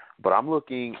season. But I'm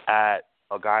looking at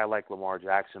a guy like Lamar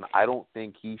Jackson. I don't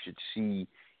think he should see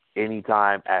any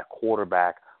time at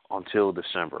quarterback until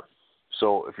December.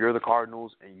 So if you're the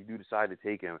Cardinals and you do decide to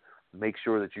take him, make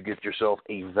sure that you get yourself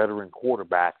a veteran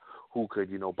quarterback who could,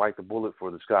 bite the bullet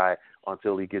for this guy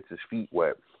until he gets his feet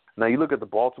wet. Now, you look at the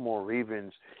Baltimore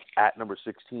Ravens at number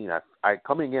 16.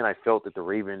 Coming in, I felt that the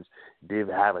Ravens did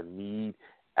have a need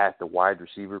at the wide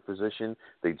receiver position.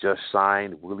 They just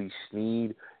signed Willie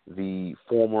Snead, the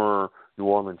former New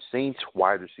Orleans Saints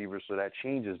wide receiver, so that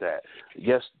changes that.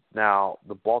 Yes, now,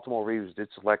 the Baltimore Ravens did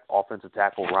select offensive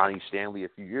tackle Ronnie Stanley a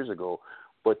few years ago,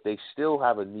 but they still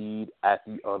have a need at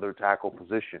the other tackle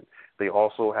position. They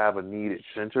also have a need at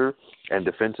center and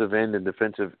defensive end and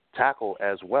defensive tackle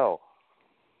as well.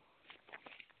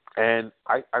 And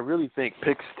I really think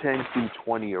picks 10 through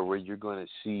 20 are where you're going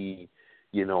to see,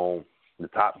 the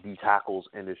top D tackles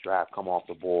in this draft come off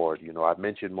the board. I've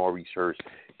mentioned Maurice Hurst,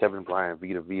 Kevin Bryant,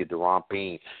 Vita Vea, Deron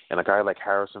Payne, and a guy like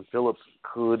Harrison Phillips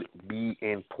could be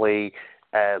in play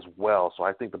as well. So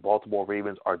I think the Baltimore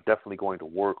Ravens are definitely going to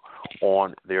work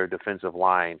on their defensive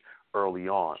line early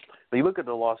on. Now you look at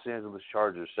the Los Angeles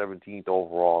Chargers, 17th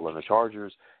overall, and the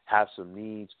Chargers have some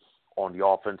needs on the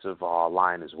offensive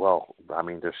line as well. I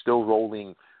mean, they're still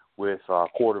rolling with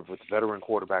veteran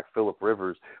quarterback Phillip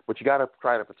Rivers, but you got to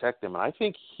try to protect him. And I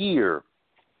think here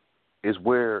is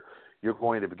where you're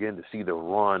going to begin to see the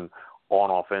run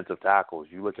on offensive tackles.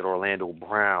 You look at Orlando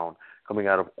Brown coming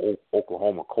out of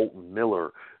Oklahoma, Colton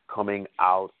Miller coming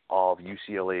out of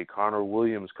UCLA, Connor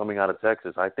Williams coming out of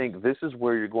Texas. I think this is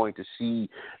where you're going to see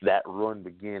that run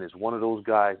begin, as one of those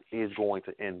guys is going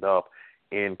to end up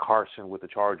in Carson with the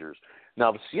Chargers.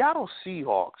 Now, the Seattle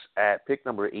Seahawks at pick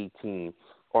number 18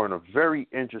 are in a very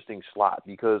interesting slot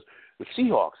because the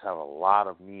Seahawks have a lot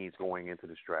of needs going into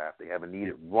this draft. They have a need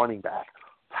at running back,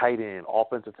 tight end,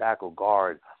 offensive tackle,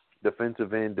 guard,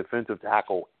 defensive end, defensive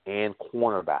tackle, and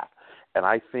cornerback. And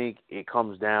I think it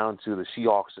comes down to the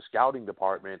Seahawks, the scouting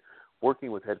department,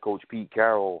 working with head coach Pete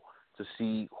Carroll to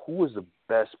see who is the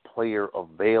best player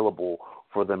available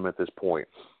for them at this point.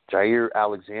 Jair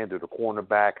Alexander, the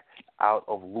cornerback out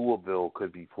of Louisville,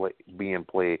 could be in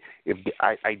play.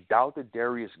 I doubt that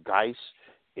Darius Geis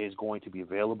is going to be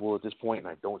available at this point, and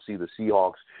I don't see the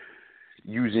Seahawks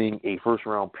using a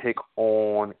first-round pick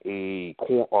on a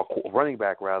running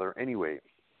back, anyway.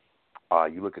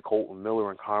 You look at Colton Miller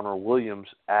and Connor Williams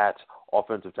at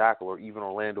offensive tackle, or even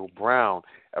Orlando Brown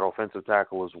at offensive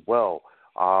tackle as well.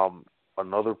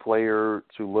 Another player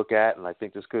to look at, and I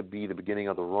think this could be the beginning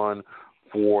of the run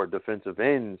for defensive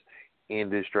ends in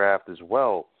this draft as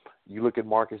well. You look at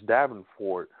Marcus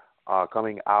Davenport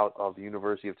coming out of the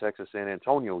University of Texas San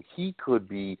Antonio. He could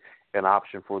be an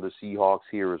option for the Seahawks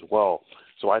here as well.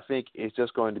 So I think it's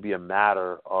just going to be a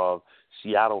matter of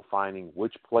Seattle finding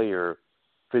which player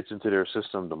fits into their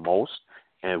system the most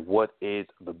and what is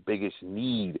the biggest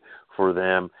need for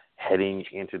them heading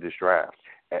into this draft.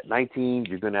 At 19,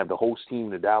 you're going to have the host team,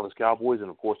 the Dallas Cowboys, and,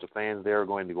 of course, the fans there are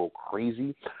going to go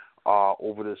crazy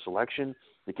over the selection.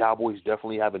 The Cowboys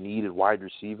definitely have a need at wide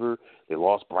receiver. They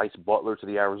lost Bryce Butler to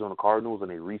the Arizona Cardinals, and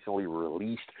they recently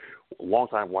released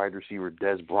longtime wide receiver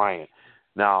Dez Bryant.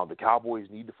 Now, the Cowboys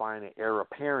need to find an heir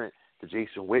apparent to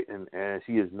Jason Witten, as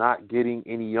he is not getting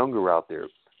any younger out there.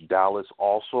 Dallas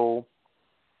also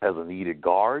has a need at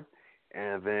guard.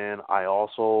 And then I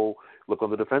also look on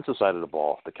the defensive side of the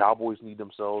ball. The Cowboys need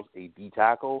themselves a D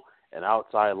tackle, an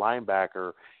outside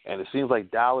linebacker, and it seems like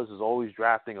Dallas is always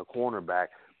drafting a cornerback,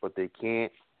 but they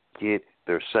can't get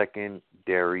their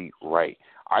secondary right.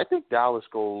 I think Dallas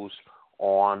goes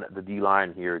on the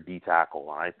D-line here, D tackle.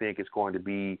 I think it's going to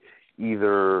be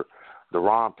either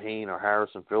Deron Payne or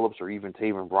Harrison Phillips or even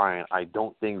Taven Bryan. I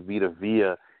don't think Vita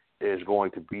Vea is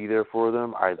going to be there for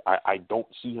them. I don't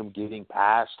see him getting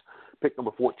past pick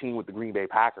number 14 with the Green Bay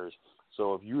Packers.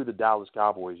 So if you're the Dallas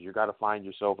Cowboys, you got to find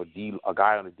yourself a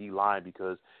guy on the D-line,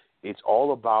 because it's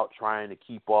all about trying to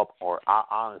keep up or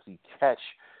honestly catch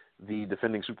the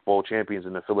defending Super Bowl champions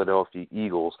in the Philadelphia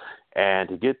Eagles. And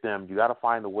to get them, you got to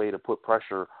find a way to put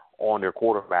pressure on their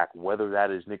quarterback, whether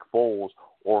that is Nick Foles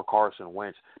or Carson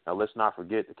Wentz. Now, let's not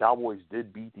forget, the Cowboys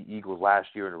did beat the Eagles last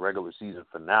year in the regular season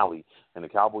finale, and the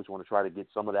Cowboys want to try to get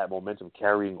some of that momentum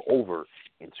carrying over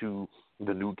into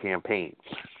the new campaign.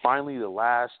 Finally, the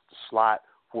last slot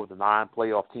for the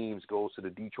non-playoff teams goes to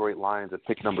the Detroit Lions at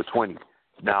pick number 20.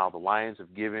 Now, the Lions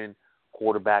have given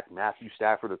quarterback Matthew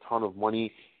Stafford a ton of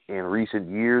money in recent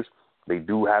years. They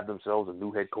do have themselves a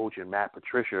new head coach in Matt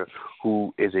Patricia,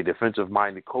 who is a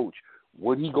defensive-minded coach.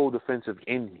 Would he go defensive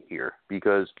end here?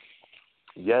 Because,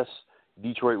 yes,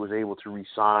 Detroit was able to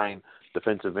re-sign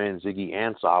defensive end Ziggy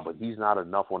Ansah, but he's not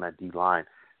enough on that D-line.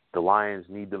 The Lions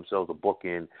need themselves a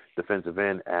bookend defensive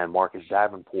end, and Marcus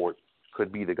Davenport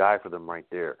could be the guy for them right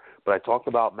there. But I talked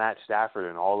about Matt Stafford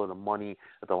and all of the money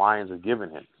that the Lions have given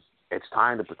him. It's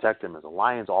time to protect him, as the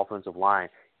Lions' offensive line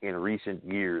in recent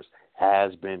years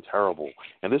has been terrible.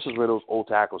 And this is where those old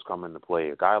tackles come into play.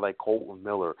 A guy like Colton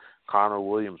Miller, Connor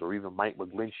Williams, or even Mike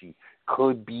McGlinchey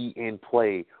could be in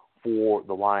play for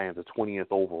the Lions at 20th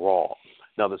overall.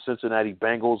 Now, the Cincinnati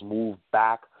Bengals move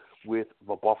back with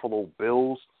the Buffalo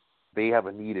Bills. They have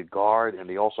a need at guard, and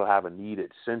they also have a need at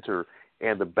center.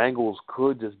 And the Bengals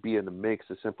could just be in the mix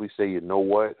to simply say, you know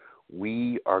what,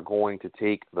 we are going to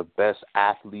take the best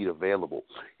athlete available.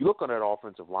 You look on that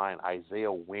offensive line,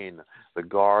 Isaiah Wynn, the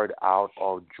guard out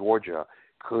of Georgia,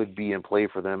 could be in play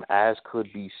for them, as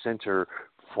could be center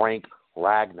Frank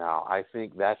Ragnow. I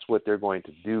think that's what they're going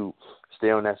to do,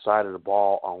 stay on that side of the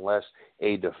ball unless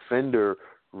a defender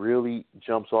really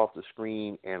jumps off the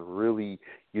screen and really,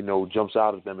 jumps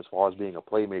out at them as far as being a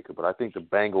playmaker. But I think the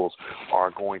Bengals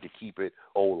are going to keep it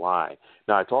O-line.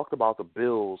 Now, I talked about the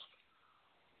Bills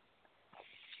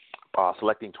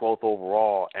selecting 12th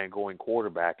overall and going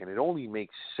quarterback, and it only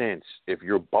makes sense if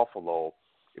you're Buffalo.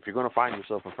 If you're going to find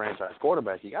yourself a franchise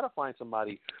quarterback, you got to find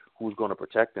somebody who's going to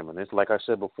protect them. And it's like I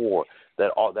said before,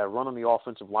 that run on the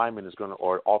offensive lineman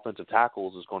or offensive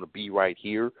tackles is going to be right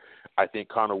here. I think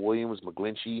Connor Williams,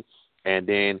 McGlinchey, and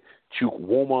then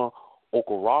Chukwuma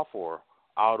Okorafor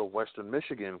out of Western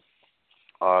Michigan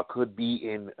could be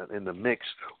in the mix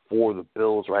for the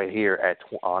Bills right here at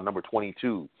number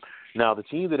 22. Now, the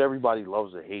team that everybody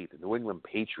loves to hate, the New England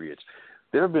Patriots,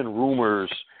 there have been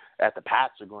rumors that the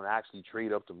Pats are going to actually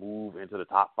trade up to move into the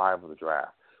top 5 of the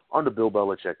draft. Under Bill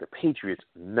Belichick, the Patriots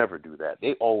never do that.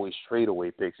 They always trade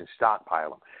away picks and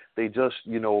stockpile them. They just,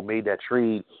 made that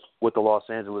trade with the Los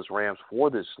Angeles Rams for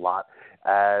this slot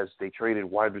as they traded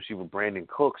wide receiver Brandon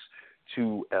Cooks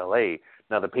to L.A.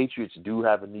 Now, the Patriots do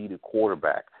have a needed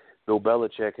quarterback. Bill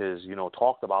Belichick has,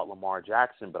 talked about Lamar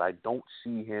Jackson, but I don't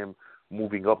see him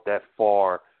moving up that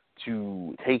far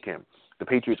to take him. The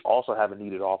Patriots also have a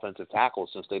needed offensive tackle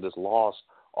since they just lost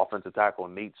offensive tackle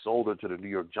Nate Solder to the New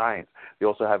York Giants. They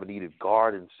also have a needed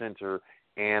guard and center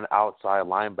and outside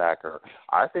linebacker.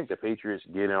 I think the Patriots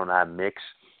get in on that mix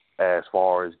as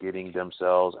far as getting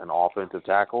themselves an offensive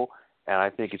tackle, and I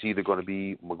think it's either going to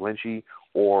be McGlinchey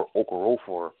or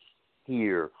Okorafor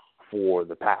here for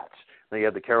the Pats. Now you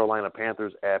have the Carolina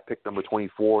Panthers at pick number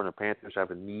 24, and the Panthers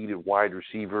have a needed wide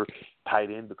receiver,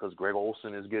 tight end because Greg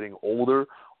Olsen is getting older,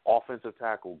 offensive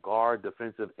tackle, guard,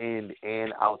 defensive end,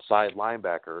 and outside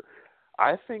linebacker.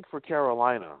 I think for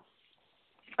Carolina,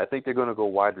 I think they're going to go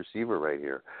wide receiver right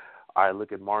here. I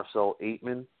look at Marcel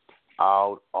Aitman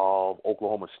out of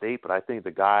Oklahoma State, but I think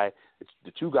it's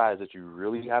the two guys that you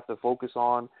really have to focus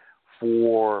on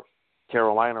for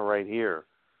Carolina right here.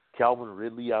 Calvin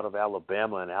Ridley out of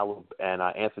Alabama and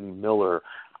Anthony Miller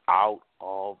out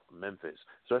of Memphis.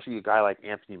 Especially a guy like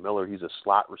Anthony Miller, he's a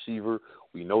slot receiver.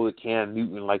 We know that Cam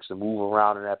Newton likes to move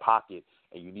around in that pocket,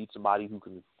 and you need somebody who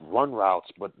can run routes,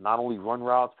 but not only run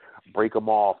routes, break them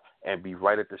off and be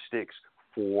right at the sticks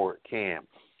for Cam.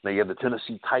 Now you have the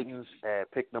Tennessee Titans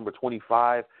at pick number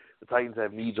 25. The Titans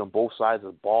have needs on both sides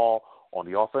of the ball. On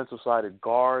the offensive side at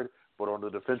guard, but on the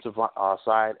defensive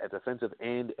side at defensive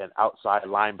end and outside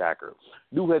linebacker.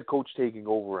 New head coach taking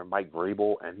over, and Mike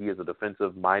Vrabel, and he is a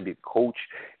defensive-minded coach.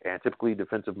 And typically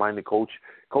defensive-minded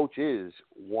coaches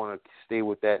want to stay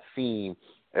with that theme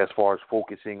as far as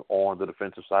focusing on the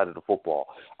defensive side of the football.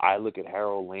 I look at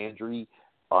Harold Landry,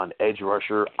 an edge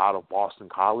rusher out of Boston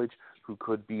College, who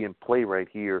could be in play right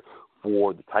here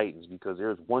for the Titans, because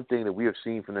there's one thing that we have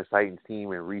seen from this Titans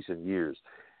team in recent years.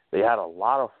 They had a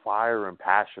lot of fire and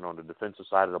passion on the defensive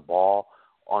side of the ball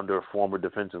under former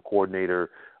defensive coordinator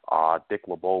Dick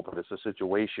LeBeau, but it's a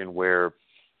situation where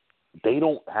they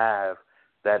don't have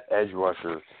that edge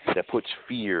rusher that puts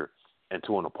fear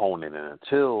into an opponent. And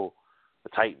until the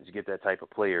Titans get that type of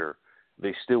player,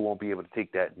 they still won't be able to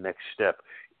take that next step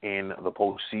in the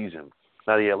postseason.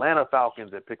 Now, the Atlanta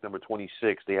Falcons at pick number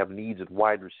 26, they have needs at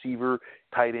wide receiver,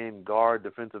 tight end, guard,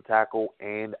 defensive tackle,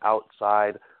 and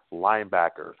outside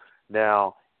linebacker.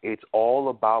 Now, it's all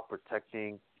about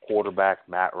protecting quarterback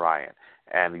Matt Ryan.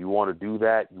 And you want to do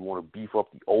that, you want to beef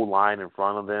up the O-line in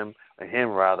front of him,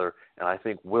 and I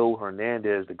think Will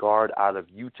Hernandez, the guard out of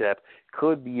UTEP,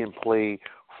 could be in play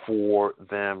for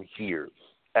them here.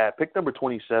 At pick number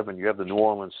 27, you have the New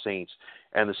Orleans Saints,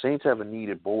 and the Saints have a need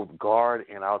at both guard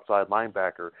and outside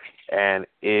linebacker. And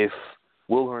if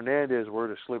Will Hernandez were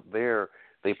to slip there,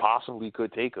 they possibly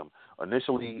could take him.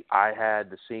 Initially, I had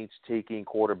the Saints taking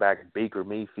quarterback Baker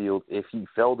Mayfield if he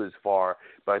fell this far,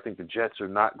 but I think the Jets are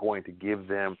not going to give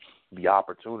them the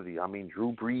opportunity. I mean,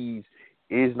 Drew Brees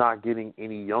is not getting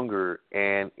any younger,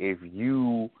 and if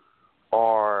you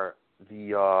are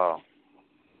the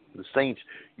Saints,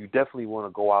 you definitely want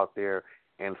to go out there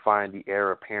and find the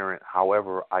heir apparent.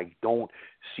 However, I don't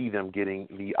see them getting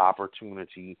the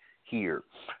opportunity here.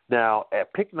 Now,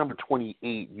 at pick number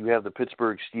 28, you have the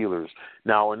Pittsburgh Steelers.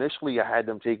 Now, initially, I had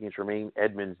them taking Tremaine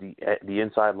Edmonds, the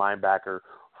inside linebacker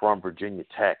from Virginia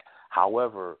Tech.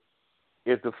 However,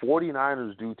 if the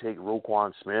 49ers do take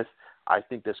Roquan Smith, I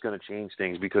think that's going to change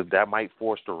things, because that might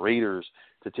force the Raiders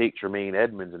to take Tremaine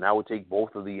Edmonds, and that would take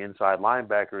both of the inside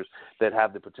linebackers that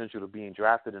have the potential of being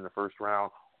drafted in the first round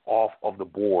off of the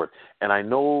board. And I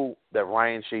know that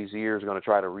Ryan Shazier is going to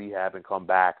try to rehab and come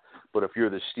back, but if you're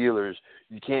the Steelers,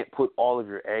 you can't put all of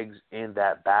your eggs in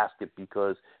that basket,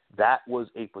 because that was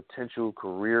a potential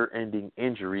career-ending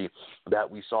injury that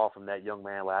we saw from that young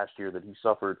man last year that he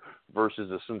suffered versus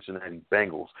the Cincinnati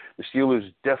Bengals. The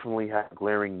Steelers definitely have a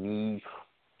glaring need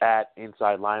at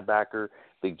inside linebacker.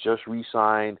 They just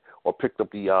re-signed or picked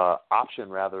up the option,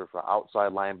 rather, for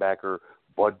outside linebacker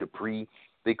Bud Dupree.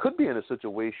 They could be in a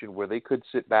situation where they could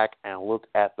sit back and look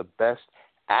at the best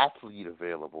athlete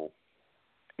available.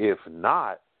 If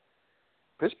not,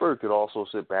 Pittsburgh could also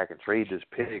sit back and trade this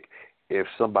pick if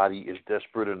somebody is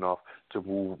desperate enough to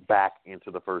move back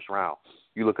into the first round.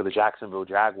 You look at the Jacksonville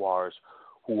Jaguars,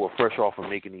 who are fresh off of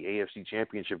making the AFC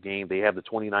Championship game. They have the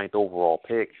 29th overall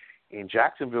pick. In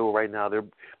Jacksonville right now,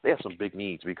 they have some big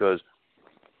needs because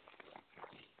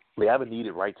they have a need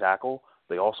at right tackle.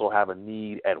 They also have a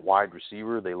need at wide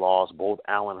receiver. They lost both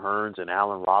Allen Hurns and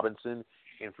Allen Robinson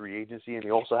in free agency, and they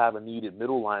also have a need at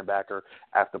middle linebacker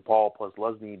after Paul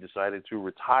Posluszny decided to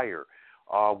retire.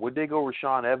 Would they go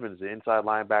Rashaan Evans, the inside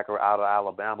linebacker out of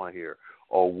Alabama here?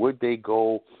 Or would they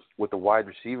go with the wide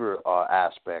receiver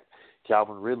aspect?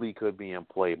 Calvin Ridley could be in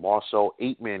play. Marcel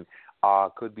Aitman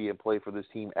could be in play for this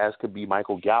team, as could be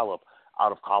Michael Gallup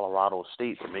out of Colorado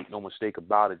State. But make no mistake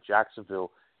about it,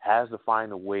 Jacksonville has to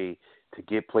find a way to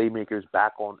get playmakers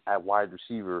back on at wide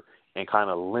receiver and kind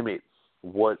of limit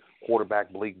what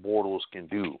quarterback Blake Bortles can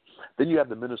do. Then you have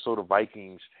the Minnesota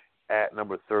Vikings at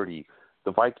number 30.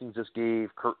 The Vikings just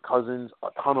gave Kirk Cousins a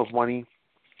ton of money,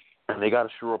 and they got to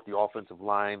shore up the offensive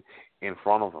line in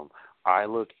front of them. I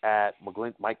look at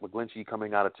Mike McGlinchey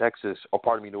coming out of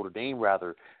Notre Dame,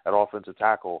 rather, at offensive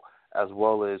tackle, as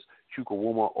well as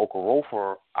Chukwuma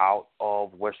Okorofor out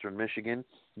of Western Michigan.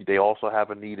 They also have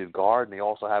a needed guard, and they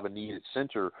also have a needed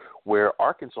center, where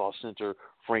Arkansas center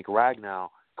Frank Ragnow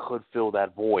could fill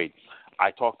that void.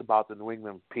 I talked about the New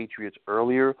England Patriots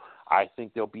earlier. I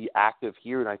think they'll be active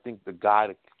here, and I think the guy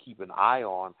to keep an eye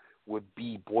on would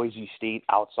be Boise State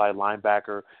outside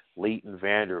linebacker Leighton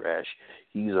Vander Esch.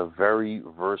 He's a very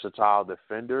versatile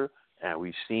defender, and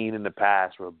we've seen in the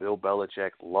past where Bill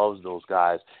Belichick loves those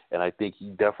guys, and I think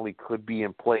he definitely could be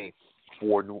in play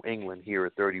for New England here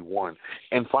at 31.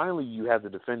 And finally, you have the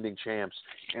defending champs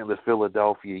and the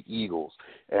Philadelphia Eagles.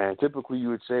 And typically you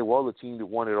would say, well, the team that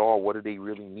won it all, what do they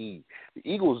really need? The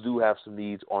Eagles do have some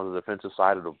needs on the defensive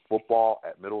side of the football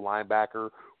at middle linebacker,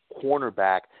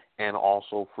 cornerback, and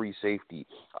also free safety.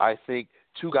 I think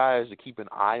two guys to keep an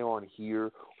eye on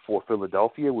here for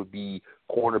Philadelphia would be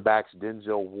cornerbacks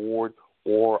Denzel Ward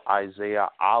or Isaiah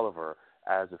Oliver,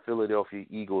 as the Philadelphia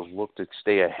Eagles look to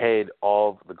stay ahead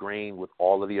of the grain with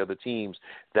all of the other teams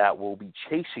that will be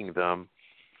chasing them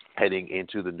heading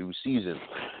into the new season.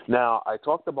 Now, I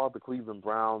talked about the Cleveland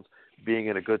Browns being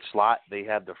in a good slot. They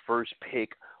have the first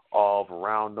pick of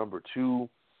round number 2.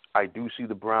 I do see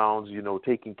the Browns,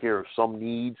 taking care of some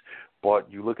needs,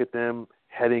 but you look at them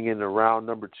heading into round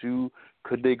number 2,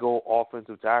 could they go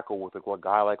offensive tackle with a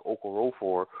guy like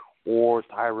Okorofor or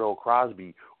Tyrell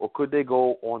Crosby, or could they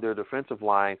go on their defensive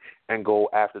line and go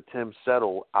after Tim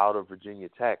Settle out of Virginia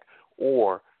Tech,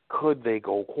 or could they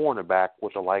go cornerback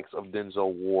with the likes of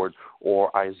Denzel Ward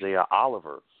or Isaiah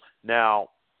Oliver? Now,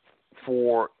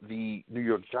 for the New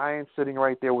York Giants sitting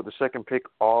right there with the second pick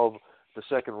of the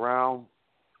second round,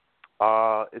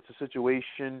 it's a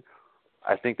situation.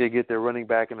 I think they get their running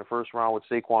back in the first round with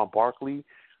Saquon Barkley.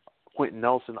 Quentin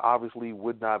Nelson obviously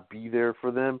would not be there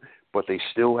for them, but they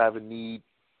still have a need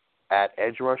at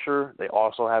edge rusher. They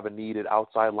also have a need at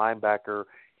outside linebacker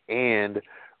and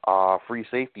free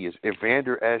safety. If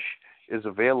Vander Esch is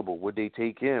available, would they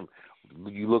take him?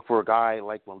 You look for a guy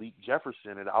like Malik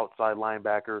Jefferson, an outside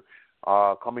linebacker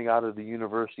coming out of the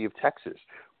University of Texas.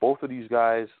 Both of these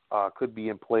guys could be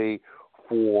in play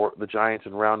for the Giants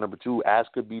in round number 2, as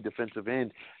could be defensive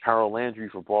end Harold Landry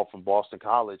from Boston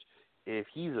College, if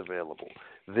he's available.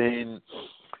 Then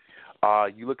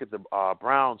you look at the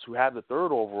Browns, who have the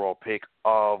third overall pick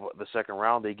of the second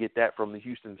round. They get that from the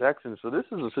Houston Texans. So this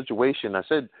is a situation, I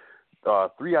said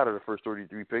 3 out of the first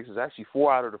 33 picks. It's actually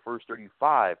 4 out of the first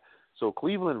 35. So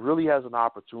Cleveland really has an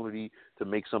opportunity to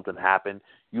make something happen.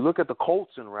 You look at the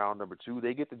Colts in round number 2.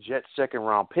 They get the Jets'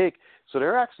 second-round pick. So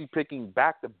they're actually picking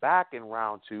back-to-back in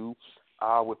round 2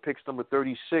 with picks number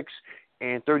 36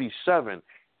 and 37.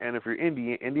 And if you're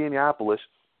Indianapolis,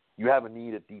 you have a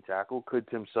need at D-tackle. Could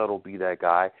Tim Settle be that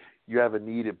guy? You have a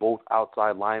need at both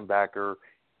outside linebacker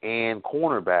and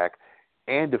cornerback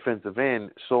and defensive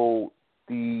end. So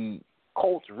the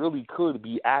Colts really could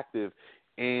be active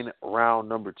in round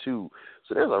number 2.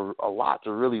 So there's a lot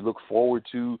to really look forward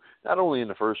to, not only in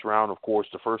the first round, of course,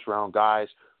 the first-round guys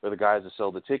are the guys that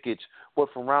sell the tickets, but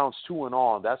from rounds 2 and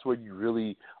on, that's where you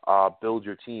really build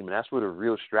your team, and that's where the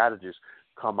real strategists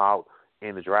come out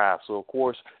in the draft. So, of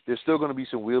course, there's still going to be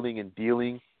some wheeling and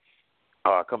dealing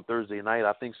come Thursday night.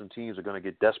 I think some teams are going to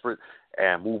get desperate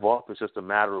and move up. It's just a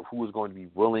matter of who is going to be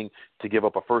willing to give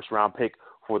up a first-round pick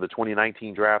for the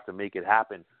 2019 draft to make it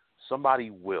happen. Somebody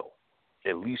will.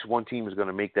 At least one team is going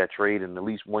to make that trade, and at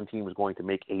least one team is going to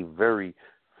make a very,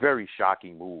 very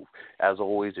shocking move. As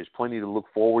always, there's plenty to look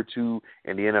forward to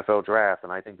in the NFL draft,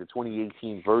 and I think the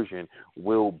 2018 version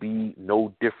will be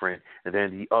no different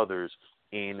than the others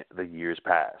in the years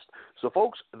past. So,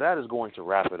 folks, that is going to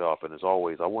wrap it up. And as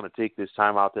always, I want to take this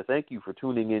time out to thank you for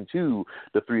tuning into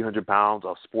the 300 Pounds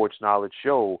of Sports Knowledge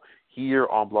show here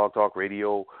on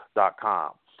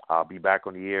blogtalkradio.com. I'll be back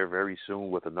on the air very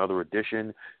soon with another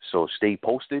edition, so stay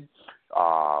posted.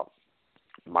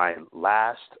 My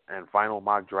last and final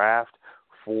mock draft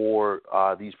for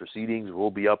these proceedings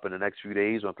will be up in the next few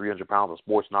days on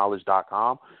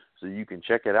 300poundsofsportsknowledge.com, so you can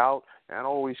check it out, and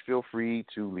always feel free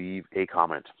to leave a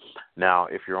comment. Now,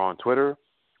 if you're on Twitter,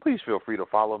 please feel free to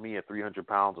follow me at 300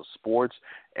 Pounds of Sports,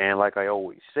 and like I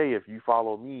always say, if you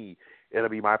follow me, it'll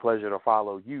be my pleasure to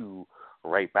follow you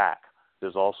right back.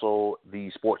 There's also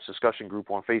the sports discussion group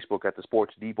on Facebook at the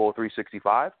Sports Depot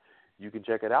 365. You can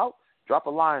check it out. Drop a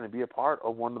line and be a part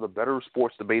of one of the better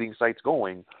sports debating sites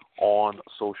going on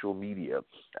social media.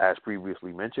 As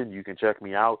previously mentioned, you can check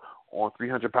me out on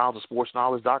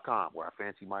 300poundsofsportsknowledge.com, where I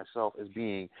fancy myself as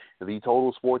being the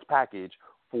total sports package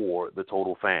for the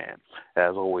total fan.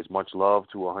 As always, much love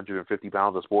to 150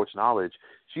 pounds of sports knowledge.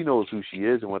 She knows who she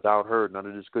is, and without her, none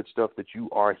of this good stuff that you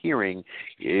are hearing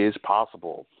is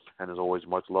possible. And as always,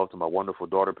 much love to my wonderful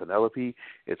daughter, Penelope.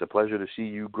 It's a pleasure to see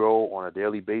you grow on a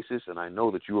daily basis, and I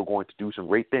know that you are going to do some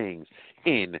great things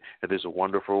in this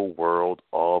wonderful world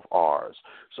of ours.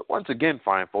 So once again,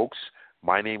 fine folks,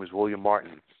 my name is William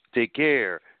Martin. Take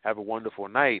care. Have a wonderful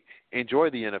night. Enjoy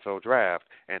the NFL Draft.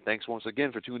 And thanks once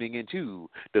again for tuning into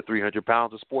the 300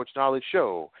 Pounds of Sports Knowledge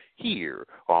show here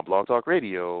on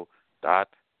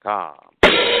blogtalkradio.com.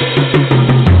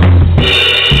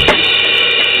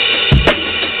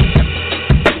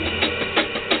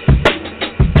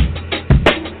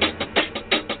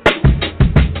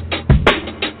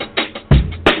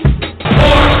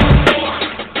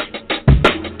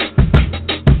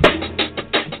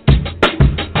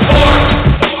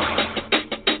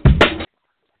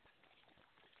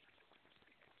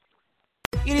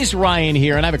 It is Ryan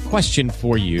here, and I have a question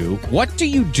for you. What do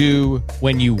you do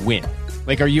when you win?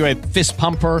 Like, are you a fist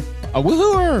pumper, a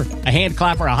woohooer, a hand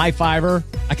clapper, a high fiver?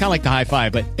 I kind of like the high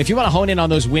five, but if you want to hone in on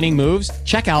those winning moves,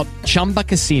 check out Chumba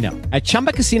Casino. At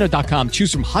ChumbaCasino.com,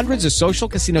 choose from hundreds of social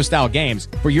casino-style games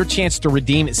for your chance to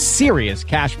redeem serious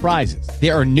cash prizes.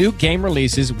 There are new game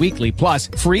releases weekly, plus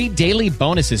free daily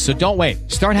bonuses, so don't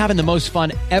wait. Start having the most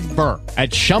fun ever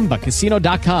at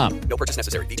ChumbaCasino.com. No purchase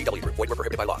necessary. VGW Group. Void where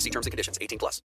prohibited by law. See terms and conditions. 18+.